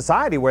live in a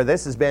society where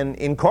this has been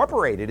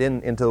incorporated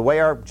into the way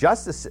our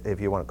justice,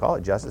 if you want to call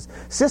it justice,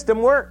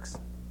 system works.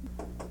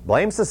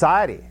 Blame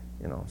society.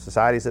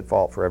 Society's at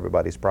fault for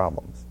everybody's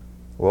problems.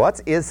 Well, what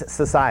is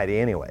society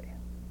anyway?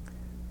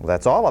 Well,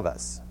 that's all of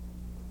us.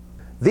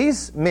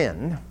 These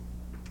men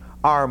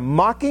are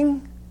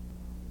mocking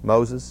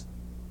Moses.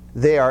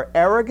 They are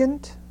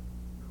arrogant,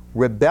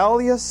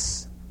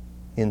 rebellious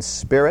in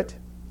spirit,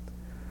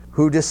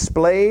 who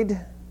displayed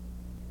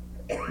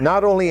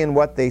not only in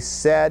what they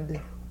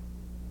said,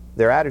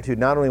 their attitude,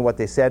 not only in what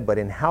they said, but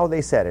in how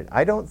they said it.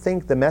 I don't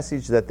think the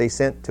message that they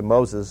sent to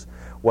Moses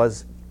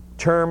was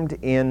termed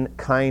in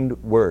kind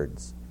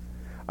words.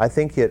 I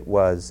think it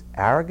was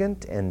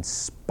arrogant and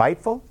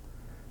spiteful,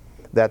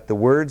 that the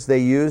words they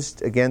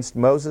used against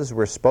Moses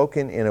were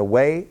spoken in a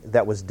way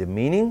that was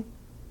demeaning.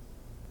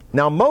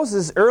 Now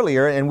Moses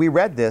earlier, and we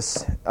read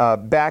this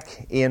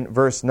back in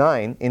verse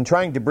 9, in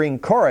trying to bring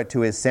Korah to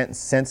his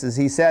senses,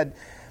 he said,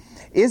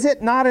 "Is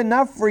it not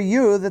enough for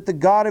you that the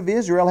God of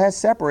Israel has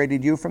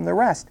separated you from the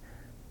rest?"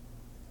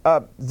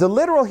 The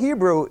literal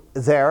Hebrew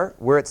there,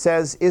 where it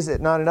says, "Is it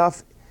not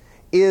enough?"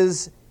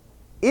 is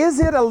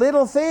it a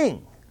little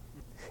thing?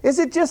 Is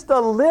it just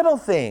a little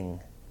thing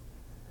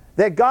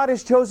that God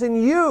has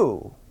chosen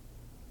you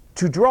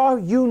to draw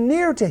you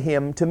near to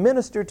Him to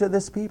minister to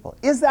this people?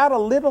 Is that a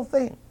little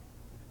thing?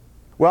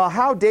 Well,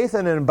 how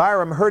Dathan and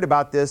Abiram heard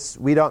about this,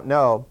 we don't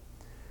know.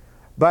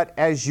 But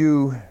as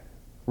we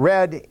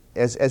read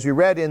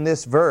in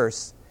this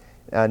verse,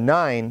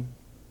 9,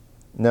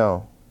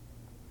 no,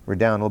 we're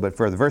down a little bit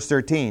further. Verse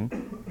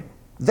 13,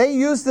 they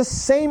use the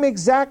same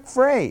exact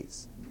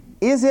phrase.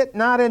 Is it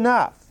not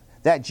enough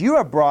that you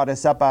have brought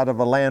us up out of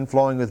a land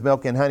flowing with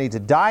milk and honey to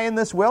die in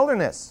this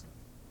wilderness?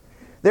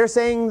 They're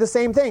saying the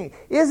same thing.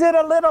 Is it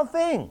a little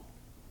thing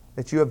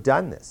that you have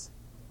done this?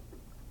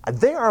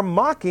 They are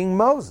mocking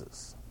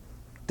Moses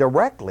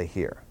directly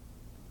here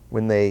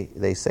when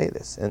they say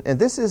this. And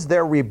this is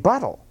their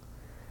rebuttal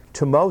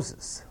to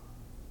Moses.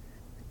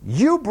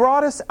 You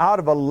brought us out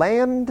of a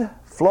land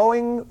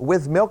flowing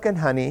with milk and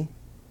honey,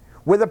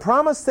 with a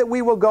promise that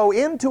we will go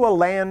into a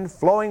land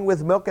flowing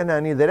with milk and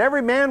honey, that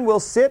every man will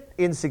sit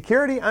in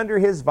security under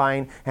his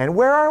vine. And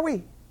where are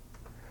we?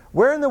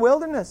 We're in the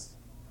wilderness.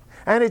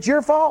 And it's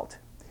your fault.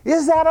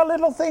 Is that a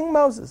little thing,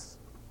 Moses?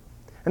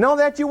 And all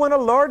that you want to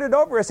lord it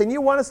over us, and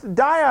you want us to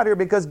die out here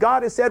because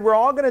God has said we're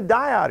all going to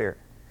die out here.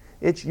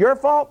 It's your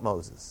fault,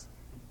 Moses.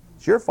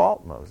 It's your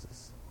fault,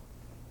 Moses.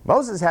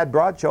 Moses had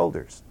broad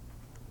shoulders,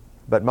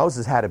 but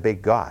Moses had a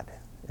big God,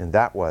 and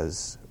that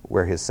was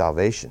where his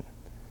salvation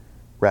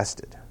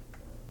rested.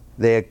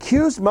 They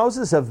accused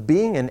Moses of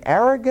being an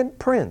arrogant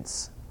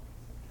prince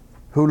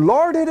who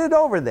lorded it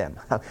over them.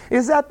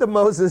 Is that the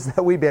Moses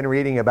that we've been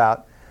reading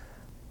about?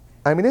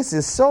 I mean, this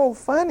is so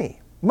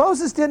funny.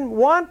 Moses didn't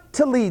want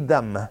to lead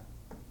them.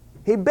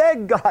 He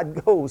begged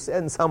God, go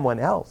send someone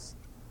else.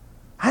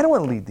 I don't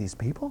want to lead these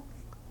people.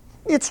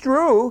 It's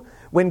true,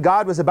 when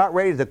God was about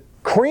ready to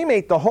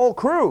cremate the whole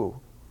crew,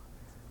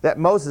 that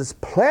Moses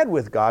pled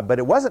with God, but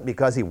it wasn't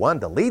because he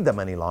wanted to lead them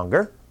any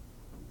longer.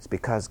 It's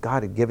because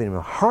God had given him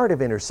a heart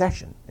of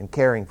intercession and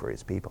caring for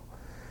his people.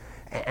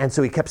 And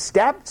so he kept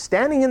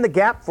standing in the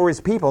gap for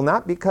his people,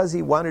 not because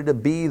he wanted to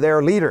be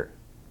their leader.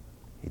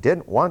 He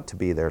didn't want to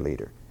be their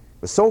leader.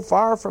 It was so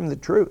far from the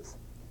truth.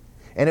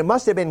 And it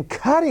must have been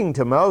cutting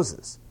to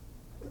Moses,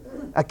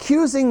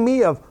 accusing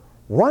me of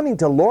wanting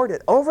to lord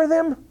it over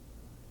them.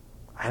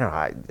 I don't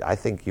know, I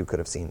think you could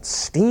have seen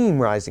steam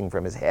rising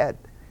from his head.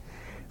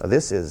 Now,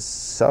 this is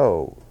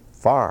so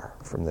far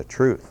from the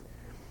truth.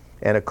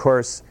 And of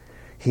course,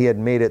 he had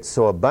made it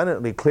so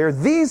abundantly clear.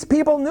 These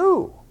people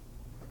knew.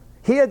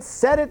 He had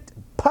said it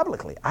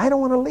publicly. I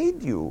don't want to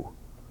lead you.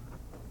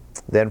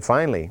 Then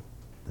finally,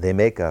 they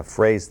make a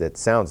phrase that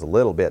sounds a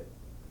little bit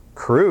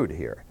crude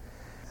here.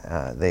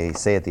 They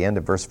say at the end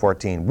of verse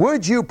 14,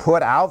 would you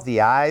put out the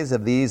eyes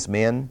of these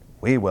men?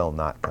 We will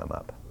not come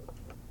up.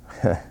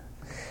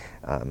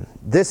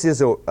 This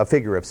is a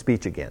figure of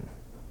speech again.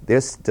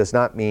 This does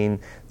not mean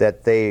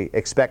that they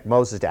expect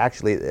Moses to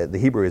actually, the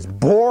Hebrew is,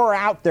 bore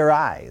out their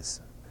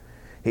eyes.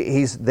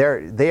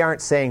 They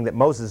aren't saying that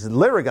Moses is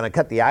literally going to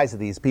cut the eyes of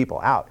these people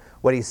out.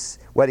 What he's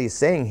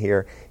saying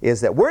here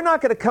is that we're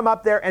not going to come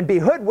up there and be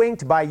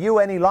hoodwinked by you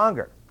any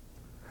longer.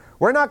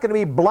 We're not going to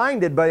be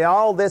blinded by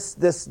all this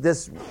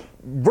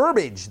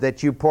verbiage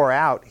that you pour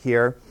out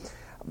here,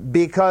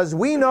 because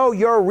we know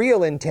your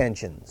real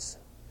intentions.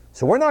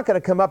 So we're not going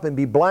to come up and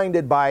be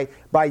blinded by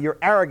your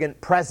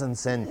arrogant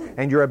presence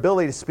and your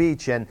ability to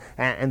speech and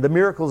the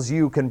miracles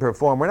you can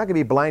perform. We're not going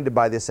to be blinded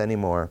by this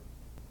anymore.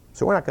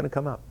 So we're not going to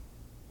come up.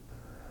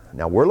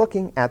 Now we're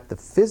looking at the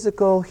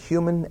physical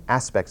human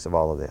aspects of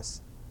all of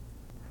this.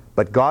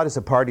 But God is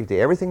a party to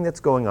everything that's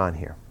going on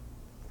here.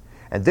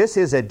 And this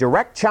is a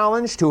direct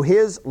challenge to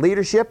His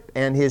leadership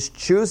and His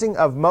choosing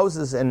of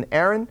Moses and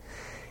Aaron.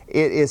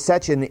 It is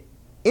such an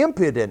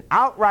impudent,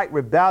 outright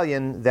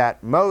rebellion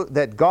that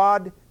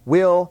God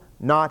will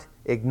not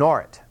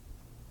ignore it.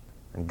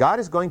 And God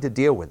is going to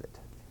deal with it.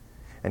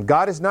 And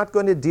God is not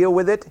going to deal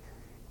with it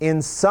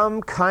in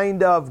some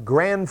kind of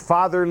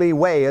grandfatherly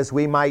way, as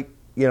we might,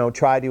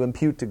 try to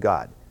impute to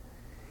God.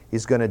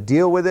 He's going to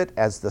deal with it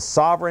as the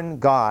sovereign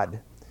God.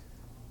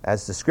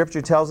 As the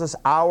Scripture tells us,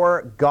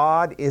 our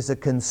God is a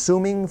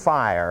consuming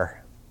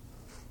fire.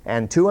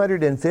 And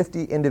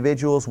 250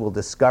 individuals will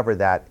discover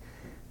that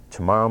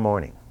tomorrow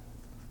morning.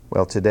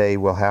 Well, today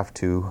we'll have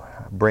to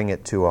bring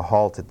it to a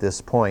halt at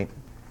this point.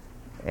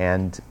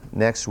 And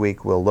next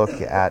week we'll look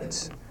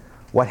at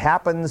what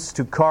happens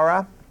to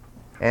Korah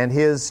and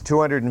his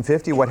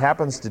 250, what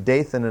happens to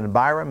Dathan and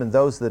Abiram and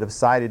those that have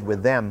sided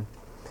with them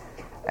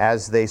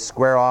as they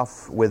square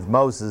off with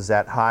Moses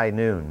at high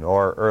noon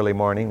or early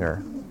morning,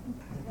 or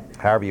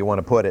however you want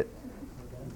to put it.